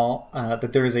wall,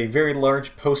 that there is a very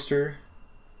large poster,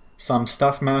 some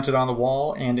stuff mounted on the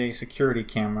wall, and a security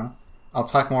camera. I'll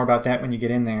talk more about that when you get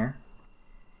in there.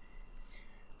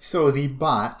 So the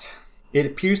bot, it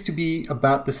appears to be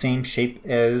about the same shape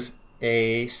as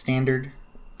a standard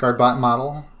guard bot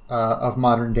model of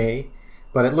modern day,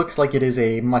 but it looks like it is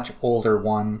a much older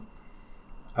one.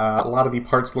 A lot of the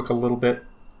parts look a little bit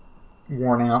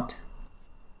worn out.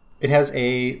 It has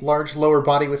a large lower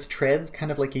body with treads,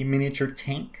 kind of like a miniature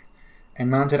tank, and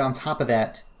mounted on top of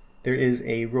that, there is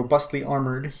a robustly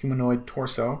armored humanoid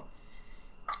torso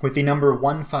with the number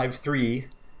 153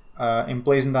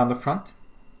 emblazoned on the front.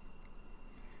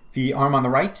 The arm on the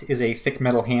right is a thick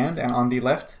metal hand, and on the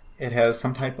left, it has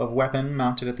some type of weapon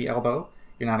mounted at the elbow.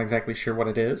 You're not exactly sure what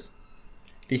it is.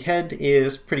 The head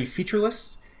is pretty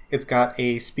featureless. It's got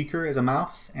a speaker as a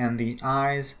mouth, and the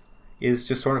eyes is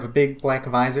just sort of a big black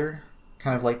visor,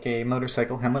 kind of like a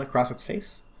motorcycle helmet across its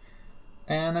face.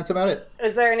 And that's about it.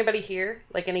 Is there anybody here?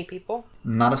 Like any people?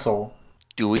 Not a soul.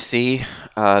 Do we see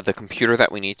the computer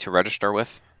that we need to register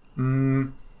with?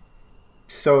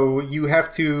 So you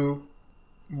have to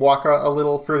walk a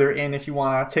little further in if you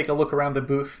want to take a look around the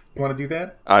booth. You want to do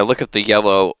that? I look at the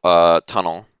yellow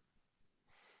tunnel.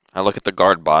 I look at the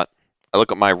guard bot. I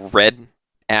look at my red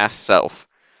ass self.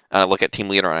 And I look at Team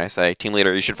Leader and I say, Team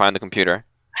Leader, you should find the computer.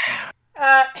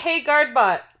 Hey, guard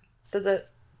bot. Does it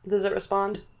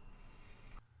respond?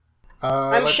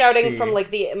 I'm Let's shouting see. from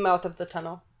like the mouth of the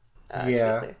tunnel. To be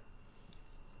Yeah. clear.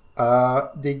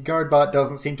 The guard bot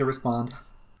doesn't seem to respond.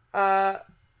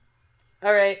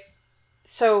 Alright.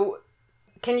 So,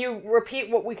 can you repeat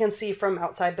what we can see from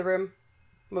outside the room?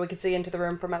 What we can see into the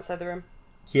room from outside the room?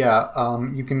 Yeah,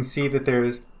 you can see that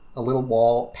there's a little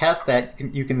wall. Past that,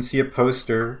 you can see a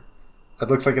poster. It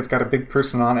looks like it's got a big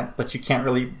person on it, but you can't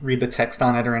really read the text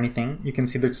on it or anything. You can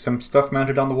see there's some stuff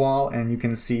mounted on the wall, and you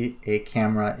can see a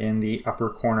camera in the upper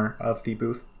corner of the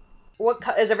booth.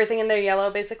 Is everything in there yellow,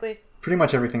 basically? Pretty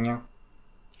much everything, yeah.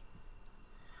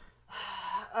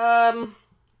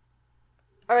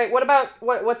 Alright, what about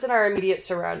what's in our immediate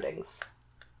surroundings?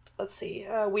 Let's see.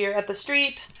 We are at the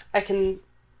street. I can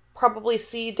probably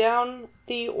see down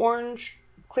the orange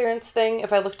clearance thing.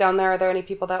 If I look down there, are there any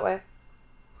people that way?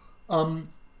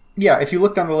 Yeah, if you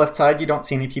look down the left side, you don't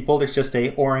see any people. There's just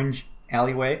a orange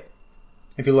alleyway.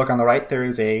 If you look on the right, there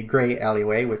is a gray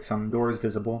alleyway with some doors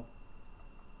visible.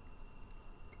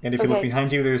 And if you look Okay.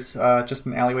 behind you, there's just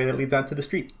an alleyway that leads out to the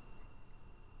street.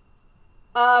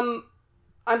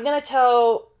 I'm gonna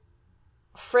tell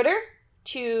Fritter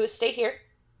to stay here.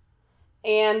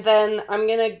 And then I'm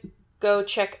gonna go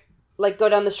check, go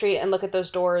down the street and look at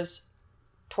those doors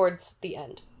towards the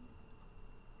end.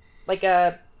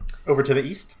 Over to the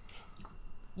east?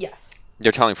 Yes.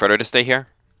 You're telling Frodo to stay here?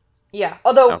 Yeah.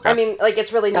 Although, Okay. I mean,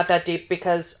 it's really not that deep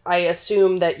because I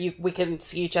assume that we can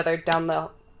see each other down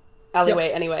the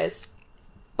alleyway anyways.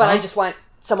 But I just want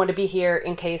someone to be here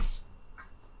in case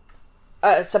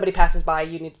somebody passes by.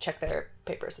 You need to check their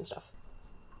papers and stuff.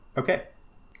 Okay.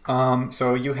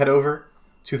 So you head over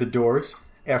to the doors.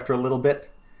 After a little bit,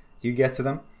 you get to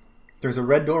them. There's a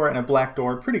red door and a black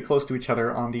door pretty close to each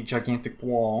other on the gigantic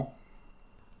wall.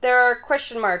 There are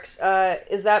question marks.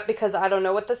 Is that because I don't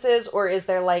know what this is, or is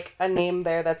there a name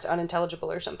there that's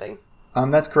unintelligible or something?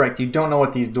 That's correct. You don't know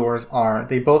what these doors are.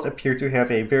 They both appear to have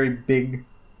a very big,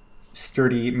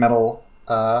 sturdy metal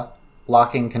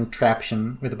locking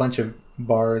contraption with a bunch of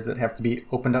bars that have to be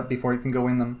opened up before you can go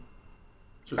in them.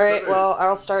 Alright, well,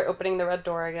 I'll start opening the red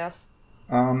door, I guess.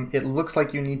 It looks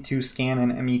like you need to scan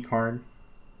an ME card.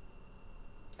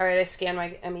 Alright, I scan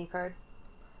my ME card.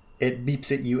 It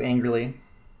beeps at you angrily.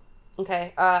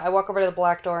 Okay, I walk over to the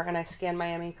black door and I scan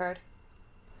my ME card.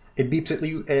 It beeps at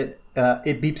you. It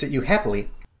beeps at you happily.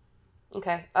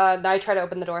 Okay, now I try to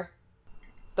open the door.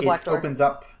 The black door. It opens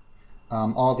up.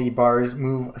 All the bars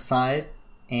move aside,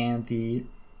 and the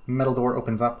metal door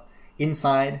opens up.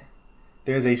 Inside,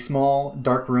 there's a small,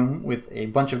 dark room with a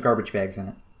bunch of garbage bags in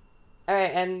it.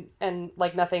 Alright, and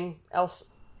nothing else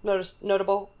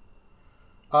notable?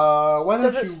 Why don't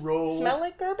Does you it roll? smell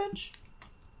like garbage?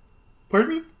 Pardon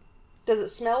me? Does it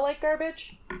smell like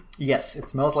garbage? Yes, it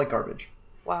smells like garbage.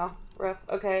 Wow, rough.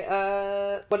 Okay,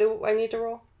 what do I need to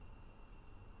roll?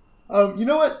 You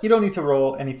know what? You don't need to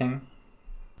roll anything.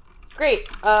 Great.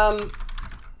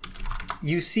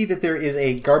 You see that there is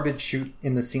a garbage chute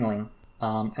in the ceiling,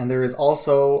 and there is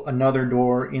also another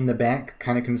door in the back,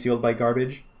 kind of concealed by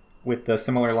garbage, with a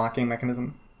similar locking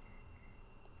mechanism.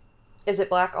 Is it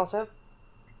black also?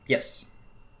 Yes.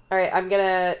 Alright, I'm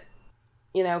gonna,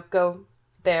 go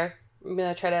there. I'm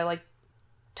gonna try to,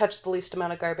 touch the least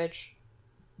amount of garbage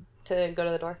to go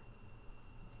to the door.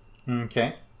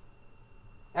 Okay.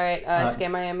 Alright,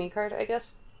 scan my ME card, I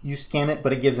guess? You scan it,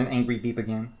 but it gives an angry beep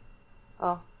again.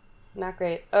 Oh, not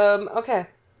great. Okay.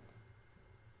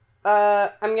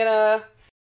 I'm gonna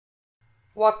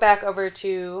walk back over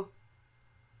to,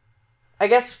 I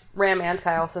guess, Ram and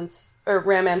Kyle, or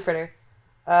Ram and Fritter.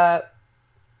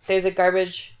 There's a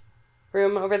garbage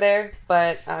room over there,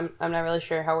 but I'm not really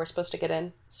sure how we're supposed to get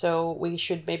in. So we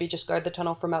should maybe just guard the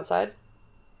tunnel from outside.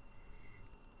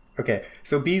 Okay,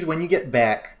 so Bees, when you get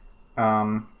back,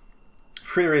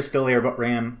 Fritter is still there, but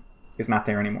Ram is not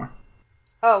there anymore.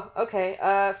 Oh, okay.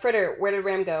 Fritter, where did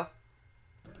Ram go?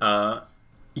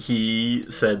 He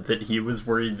said that he was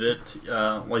worried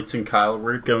that Lights and Kyle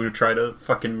were going to try to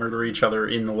fucking murder each other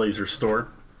in the laser store.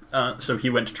 So he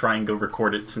went to try and go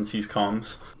record it since he's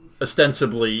comms.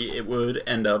 Ostensibly, it would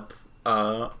end up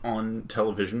on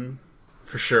television,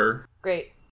 for sure.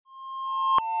 Great.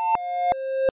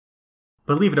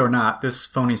 Believe it or not, this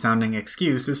phony-sounding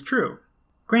excuse is true.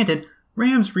 Granted,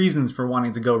 Ram's reasons for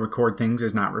wanting to go record things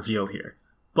is not revealed here,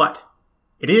 but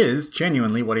it is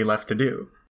genuinely what he left to do.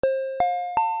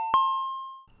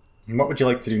 What would you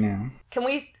like to do now? Can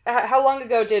we... How long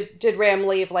ago did Ram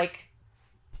leave?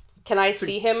 Can I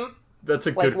see him? That's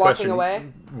a walking good question.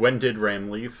 Away? When did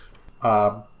Ram leave?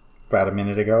 About a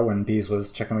minute ago when Bees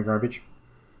was checking the garbage.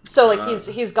 So,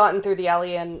 he's gotten through the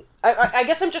alley, and... I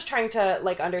guess I'm just trying to,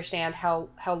 understand how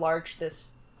large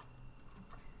this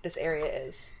area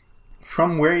is.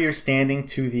 From where you're standing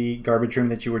to the garbage room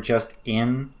that you were just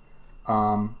in,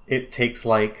 it takes,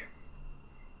 a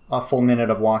full minute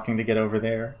of walking to get over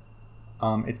there.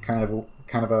 It's kind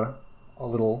of a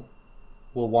little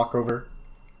walkover.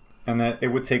 And that it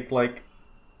would take, 20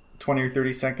 or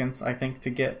 30 seconds, I think, to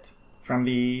get from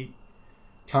the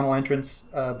tunnel entrance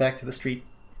back to the street.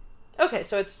 Okay,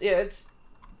 so it's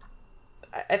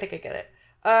I think I get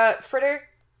it. Fritter,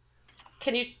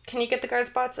 can you get the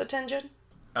guard bot's attention?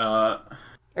 Or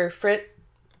Frit?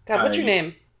 God, what's your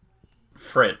name?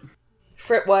 Frit.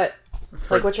 Frit what?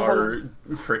 Frit what's your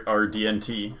name? Frit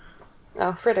RDNT.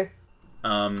 Oh, Fritter.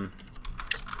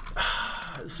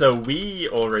 So we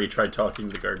already tried talking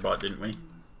to the guard bot, didn't we?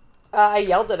 I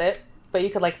yelled at it, but you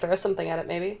could throw something at it,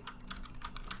 maybe.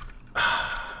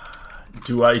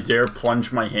 Do I dare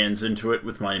plunge my hands into it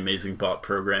with my amazing bot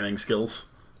programming skills?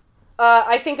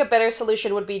 I think a better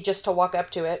solution would be just to walk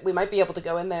up to it. We might be able to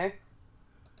go in there.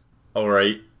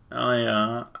 Alright.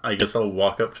 I guess I'll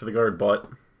walk up to the guard bot.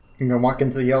 You're gonna walk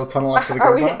into the yellow tunnel after the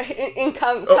Are guard we bot? in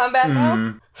combat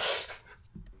now?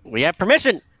 We have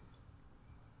permission.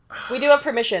 We do have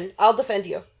permission. I'll defend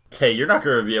you. Okay, you're not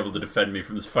going to be able to defend me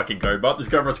from this fucking guard bot. This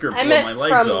guard bot's going to I blow my meant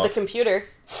legs from off. the computer.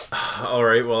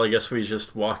 Alright, well, I guess we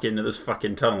just walk into this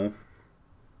fucking tunnel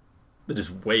that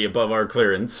is way above our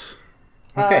clearance.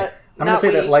 Okay. I'm gonna not say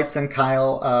we. that Lights and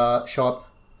Kyle show up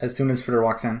as soon as Fritter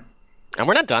walks in. And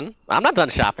we're not done. I'm not done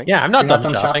shopping. Yeah, I'm not You're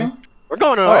done shopping. We're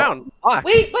going around. Fuck.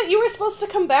 Wait, but you were supposed to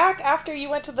come back after you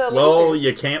went to the Well, lasers.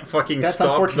 you can't fucking That's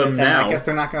stop unfortunate. them Then now. I guess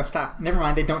they're not gonna stop. Never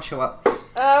mind. They don't show up.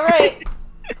 All right.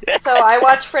 So I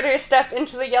watch Fritter step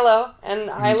into the yellow, and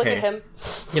I look Okay. at him.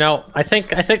 I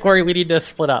think we need to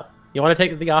split up. You want to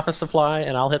take the office supply,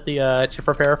 and I'll hit the chip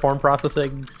repair, form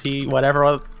processing, see whatever.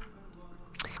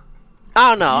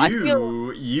 I don't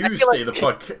know. You I feel stay like- the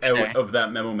fuck out Okay. of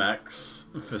that Memo Max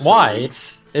facility. Why?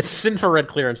 It's infrared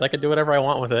clearance. I can do whatever I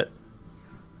want with it.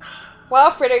 Wow,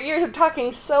 Fritter, you're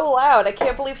talking so loud. I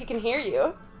can't believe he can hear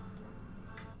you.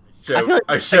 I feel like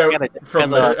I it's shout like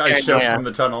from because the of paranoia. from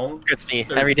the tunnel. Hurts me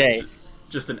There's every day.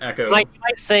 Just an echo. You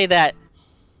might say that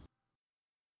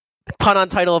pun on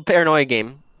title of paranoia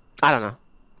game. I don't know.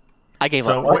 I gave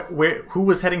So, up. who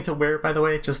was heading to where, by the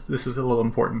way? Just this is a little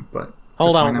important, but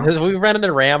Hold just so I on, know. because we ran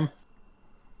into Ram.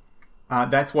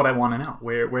 That's what I want to know.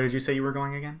 Where did you say you were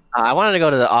going again? I wanted to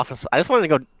go to the office. I just wanted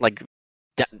to go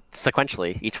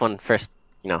sequentially, each one first.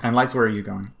 And Lights, where are you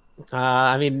going?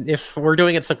 I mean, if we're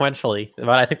doing it sequentially, but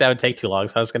I think that would take too long,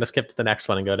 so I was going to skip to the next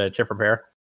one and go to chip repair.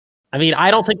 I mean, I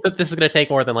don't think that this is going to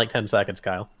take more than 10 seconds,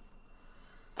 Kyle.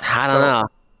 I don't know.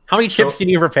 How many chips do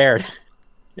you need repaired?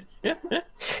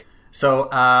 So,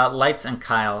 Lights and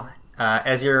Kyle,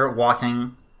 as you're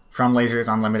walking from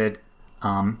Lasers Unlimited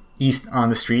east on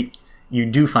the street, you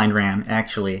do find Ram,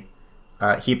 actually.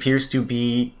 He appears to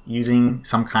be using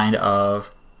some kind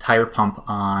of tire pump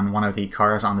on one of the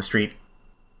cars on the street.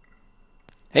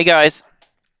 Hey guys.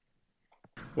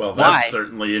 Well, that's Why?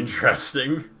 certainly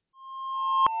interesting.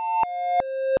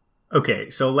 Okay,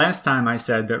 so last time I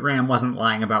said that Ram wasn't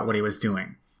lying about what he was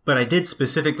doing, but I did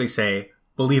specifically say,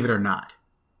 believe it or not.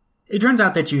 It turns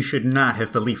out that you should not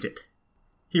have believed it.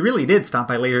 He really did stop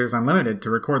by Lasers Unlimited to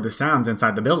record the sounds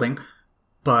inside the building,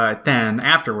 but then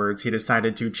afterwards he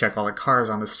decided to check all the cars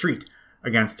on the street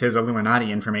against his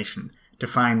Illuminati information to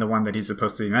find the one that he's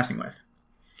supposed to be messing with.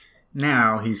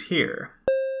 Now he's here.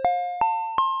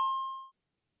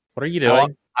 What are you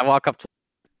doing? I walk up to.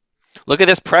 Look at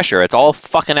this pressure. It's all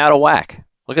fucking out of whack.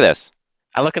 Look at this.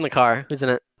 I look in the car. Who's in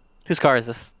it? Whose car is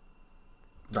this?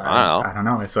 I don't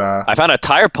know. It's I found a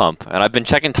tire pump, and I've been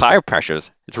checking tire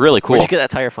pressures. It's really cool. Where'd you get that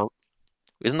tire pump?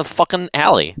 It was in the fucking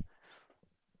alley.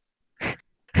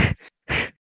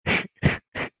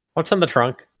 What's in the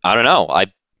trunk? I don't know. I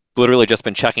literally just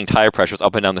been checking tire pressures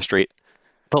up and down the street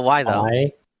But why though?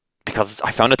 Why? because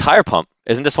I found a tire pump.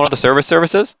 Isn't this one of the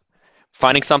services?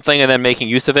 Finding something and then making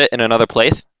use of it in another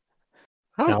place.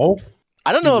 No.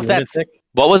 I don't know if that's. Lunatic.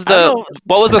 What was I don't the know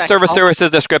what was the if that counts.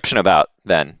 services description about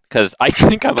then? Because I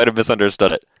think I might have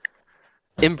misunderstood it.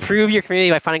 Improve your community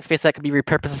by finding space that could be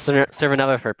repurposed to serve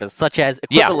another purpose, such as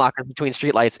equipment lockers between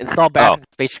streetlights, install bathrooms,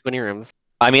 space cleaning rooms.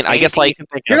 I mean, I guess Anything you like, can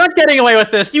think You're of. not getting away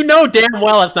with this. You know damn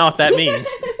well that's not what that means.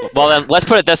 well then let's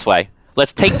put it this way.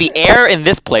 Let's take the air in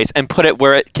this place and put it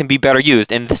where it can be better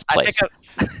used in this I place. think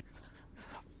Man, that's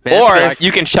a good Or argument.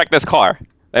 you can check this car.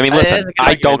 I mean, It is listen, a good I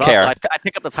argument, don't but also care. I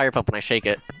pick up the tire pump and I shake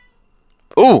it.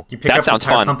 Ooh, you pick that up sounds the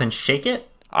tire fun. pump and shake it?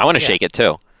 I want to Yeah. shake it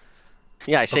too.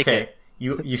 Yeah, I shake Okay. it.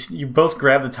 You both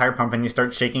grab the tire pump and you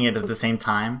start shaking it at the same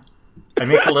time. It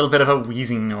makes a little bit of a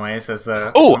wheezing noise as the.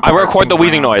 Ooh, pump I starts record the moving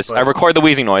wheezing around, noise. but- I record the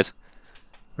wheezing noise.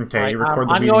 Okay, you record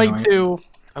the I'm wheezing going noise. to.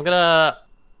 I'm gonna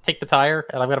take the tire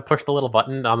and I'm gonna push the little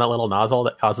button on that little nozzle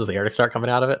that causes the air to start coming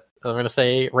out of it. And I'm gonna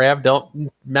say, Rav,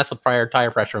 don't mess with prior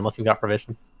tire pressure unless you've got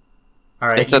permission. All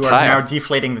right, It's you a are tire. now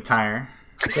deflating the tire.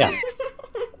 Yeah.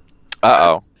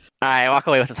 Uh I walk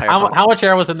away with the tire How, pump. how much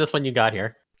air was in this when you got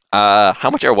here? oh. How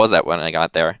much air was that when I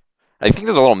got there? I think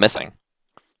there's a little missing.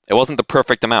 It wasn't the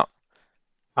perfect amount.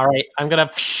 All right, I'm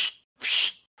gonna.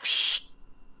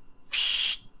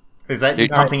 Is that you All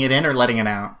right. pumping it in or letting it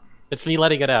out? It's me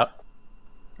letting it out.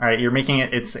 All right, you're making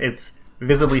it. It's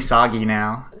visibly soggy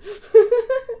now.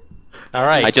 All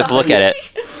right. I just look at it.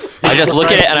 I just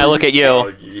look at it and I look at you.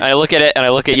 Soggy. I look at it and I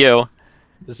look at you.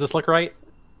 Does this look right?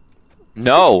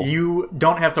 No. You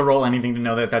don't have to roll anything to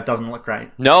know that that doesn't look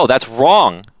right. No, that's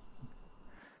wrong.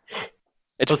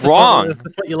 It's Was this wrong. Is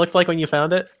this what you looked like when you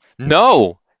found it?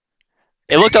 No.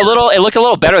 It looked a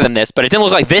little better than this, but it didn't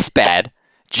look like this bad.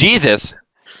 Jesus.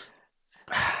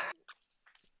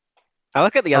 I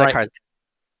look at the other Alright. cars.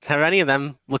 Have any of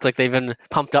them look like they've been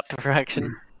pumped up to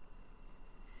perfection?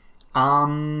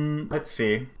 Let's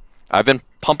see. I've been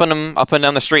pumping them up and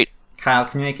down the street. Kyle,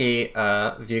 can you make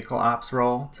a vehicle ops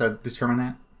roll to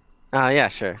determine that? Yeah,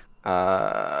 sure.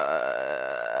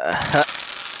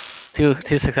 Two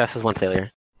successes, one failure.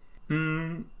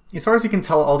 As far as you can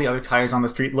tell, all the other tires on the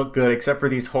street look good, except for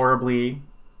these horribly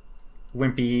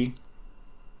wimpy,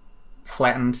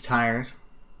 flattened tires.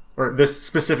 Or this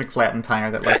specific flattened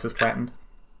tire that Lex is flattened.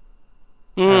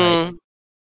 Hmm.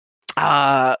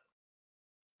 I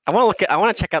want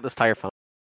to check out this tire pump.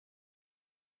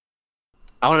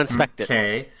 I want to inspect it.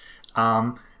 Okay.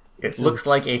 It This looks is-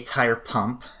 like a tire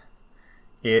pump.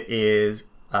 It is,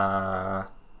 I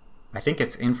think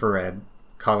it's infrared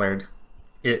colored.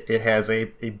 It has a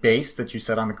base that you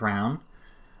set on the ground,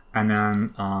 and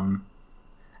then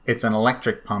it's an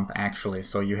electric pump actually.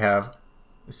 So you have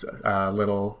a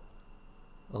little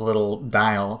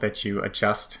dial that you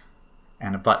adjust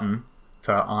and a button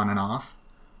to on and off,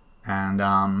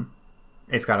 and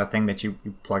it's got a thing that you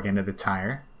plug into the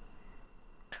tire.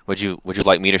 Would you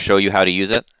like me to show you how to use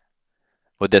it?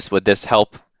 Would this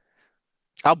help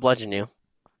I'll bludgeon you.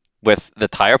 with the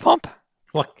tire pump?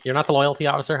 Look, you're not the loyalty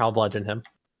officer. I'll bludgeon him.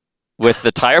 With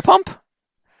the tire pump?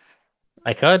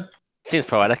 I could. Seems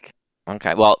poetic.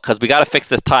 Okay, well, because we got to fix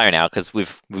this tire now, because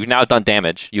we've now done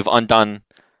damage. You've undone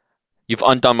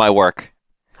my work.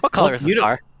 What color Well, is you this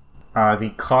don't- car? The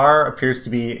car appears to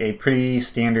be a pretty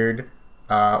standard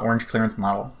orange clearance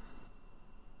model.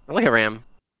 I like a ram.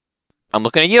 I'm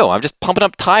looking at you. I'm just pumping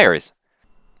up tires.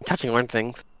 I'm touching orange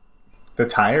things. The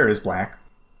tire is black.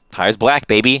 Tires black,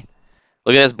 baby.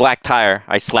 Look at this black tire.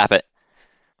 I slap it.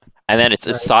 And then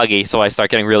it's soggy, so I start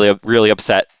getting really, really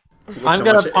upset. I'm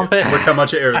going to pump it Look how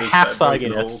much air a this half bad boy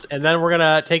can sogginess, hold. and then we're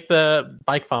going to take the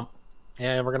bike pump,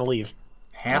 and we're going to leave.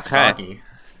 Half Okay. soggy.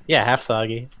 Yeah, half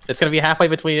soggy. It's going to be halfway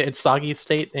between its soggy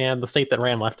state and the state that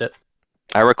Ram left it.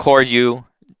 I record you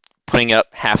putting it up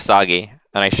half soggy,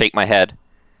 and I shake my head.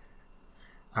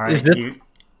 All right. Is this-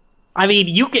 I mean,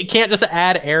 you can't just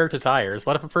add air to tires.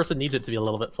 What if a person needs it to be a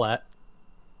little bit flat?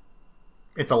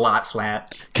 It's a lot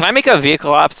flat. Can I make a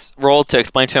vehicle ops roll to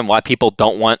explain to him why people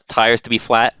don't want tires to be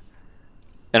flat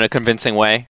in a convincing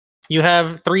way? You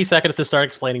have 3 seconds to start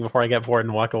explaining before I get bored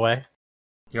and walk away.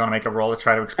 You want to make a roll to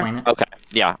try to explain it? Okay,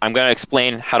 yeah, I'm going to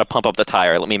explain how to pump up the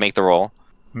tire. Let me make the roll.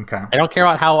 Okay. I don't care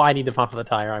about how I need to pump the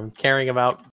tire. I'm caring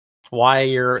about why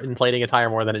you're inflating a tire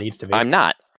more than it needs to be. I'm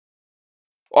not.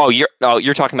 Oh,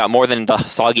 you're talking about more than the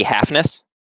soggy halfness?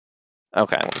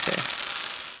 Okay, let me see.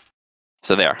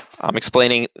 So there, I'm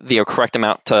explaining the correct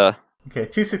amount to... Okay,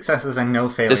 2 successes and no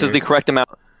failures. This is the correct amount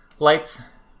Lights.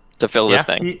 to fill this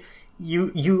Yeah. thing.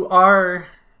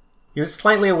 You're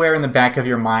slightly aware in the back of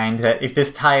your mind that if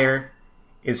this tire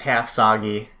is half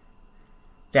soggy,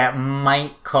 that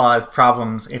might cause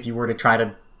problems if you were to try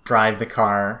to drive the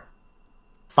car.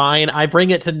 Fine, I bring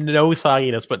it to no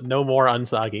sogginess, but no more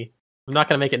unsoggy. I'm not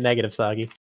going to make it negative soggy.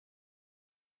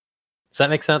 Does that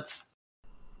make sense?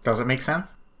 Does it make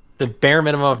sense? The bare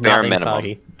minimum of Bare not being minimum.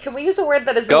 soggy. Can we use a word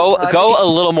that isn't Go soggy? a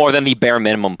little more than the bare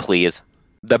minimum, please.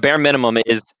 The bare minimum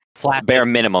is Flat. bare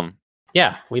minimum.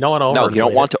 Yeah, we don't want to No, you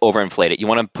don't overinflate want it. to overinflate it. You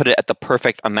want to put it at the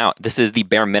perfect amount. This is the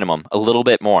bare minimum. A little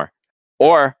bit more.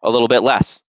 Or a little bit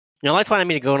less. Lights wanted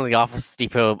me to go into the office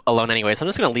depot alone anyway, so I'm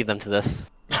just going to leave them to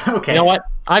this. Okay. You know what?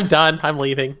 I'm done. I'm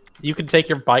leaving. You can take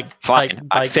your bike. Fine.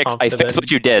 I fixed pump to what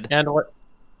you did. And what?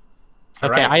 All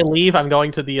Okay, right. I leave. I'm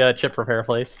going to the chip repair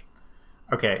place.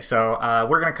 Okay, so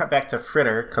we're going to cut back to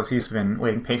Fritter because he's been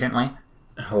waiting patiently.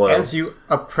 Hello. As you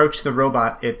approach the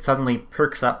robot, it suddenly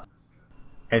perks up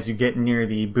as you get near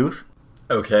the booth.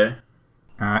 Okay.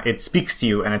 It speaks to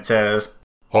you and it says,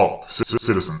 Halt,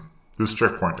 citizen. This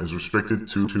checkpoint is restricted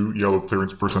to 2 yellow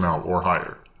clearance personnel or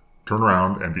higher. Turn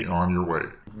around and be on your way.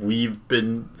 We've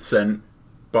been sent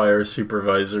by our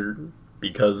supervisor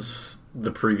because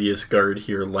the previous guard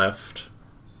here left.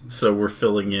 So we're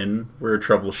filling in. We're a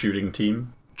troubleshooting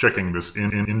team. Checking this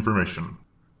information.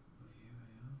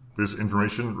 This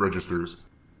information registers.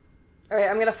 Alright,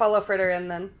 I'm gonna follow Fritter in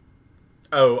then.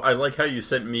 Oh, I like how you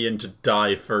sent me in to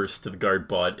die first to the guard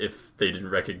bot if they didn't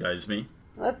recognize me.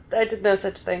 What? I did no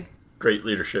such thing. Great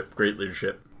leadership, great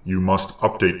leadership. You must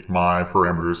update my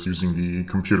parameters using the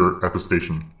computer at the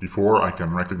station before I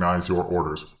can recognize your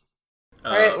orders.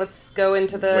 Alright, let's go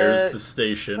into the Where's the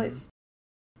station? place.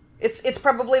 It's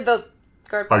probably the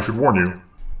guard. I should warn you,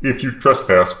 if you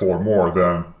trespass for more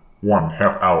than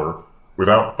 1/2 hour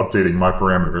without updating my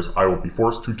parameters, I will be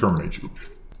forced to terminate you.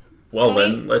 Well Can we-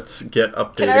 then, let's get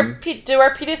Can our updating. do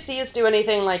our PDCs do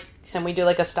anything like? Can we do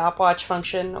like a stopwatch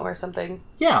function or something?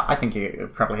 yeah, I think you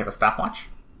probably have a stopwatch.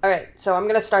 Alright, so I'm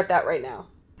gonna start that right now.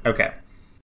 Okay.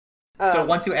 So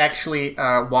once you actually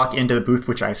walk into the booth,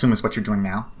 which I assume is what you're doing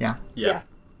now, yeah? Yeah.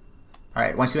 All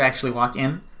right, once you actually walk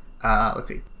in, let's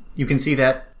see. You can see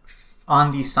that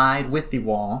on the side with the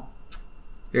wall,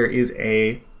 there is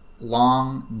a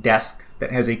long desk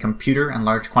that has a computer and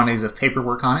large quantities of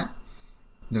paperwork on it.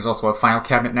 There's also a file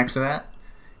cabinet next to that.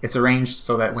 It's arranged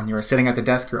so that when you're sitting at the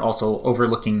desk, you're also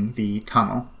overlooking the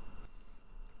tunnel.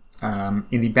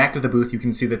 In the back of the booth, you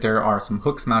can see that there are some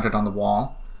hooks mounted on the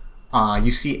wall.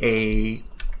 You see a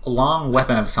long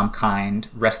weapon of some kind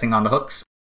resting on the hooks.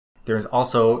 There's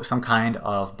also some kind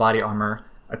of body armor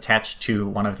attached to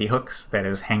one of the hooks that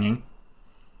is hanging.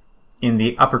 In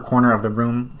the upper corner of the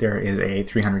room, there is a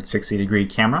 360-degree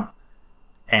camera.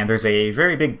 And there's a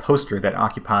very big poster that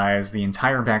occupies the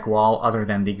entire back wall other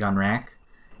than the gun rack.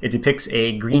 It depicts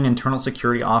a green internal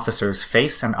security officer's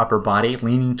face and upper body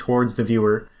leaning towards the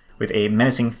viewer with a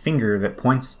menacing finger that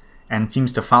points and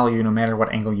seems to follow you no matter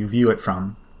what angle you view it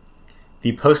from.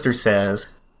 The poster says,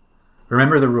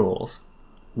 "Remember the rules.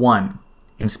 1.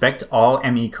 Inspect all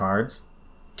ME cards.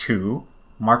 2.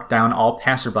 Mark down all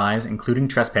passerbys, including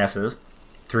trespasses.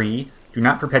 3. Do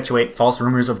not perpetuate false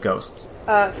rumors of ghosts."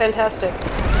 Fantastic.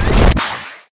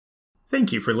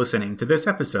 Thank you for listening to this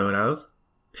episode of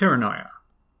Paranoia.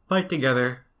 Fight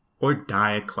together or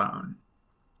die a clone.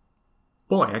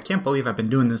 Boy, I can't believe I've been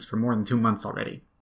doing this for more than 2 months already.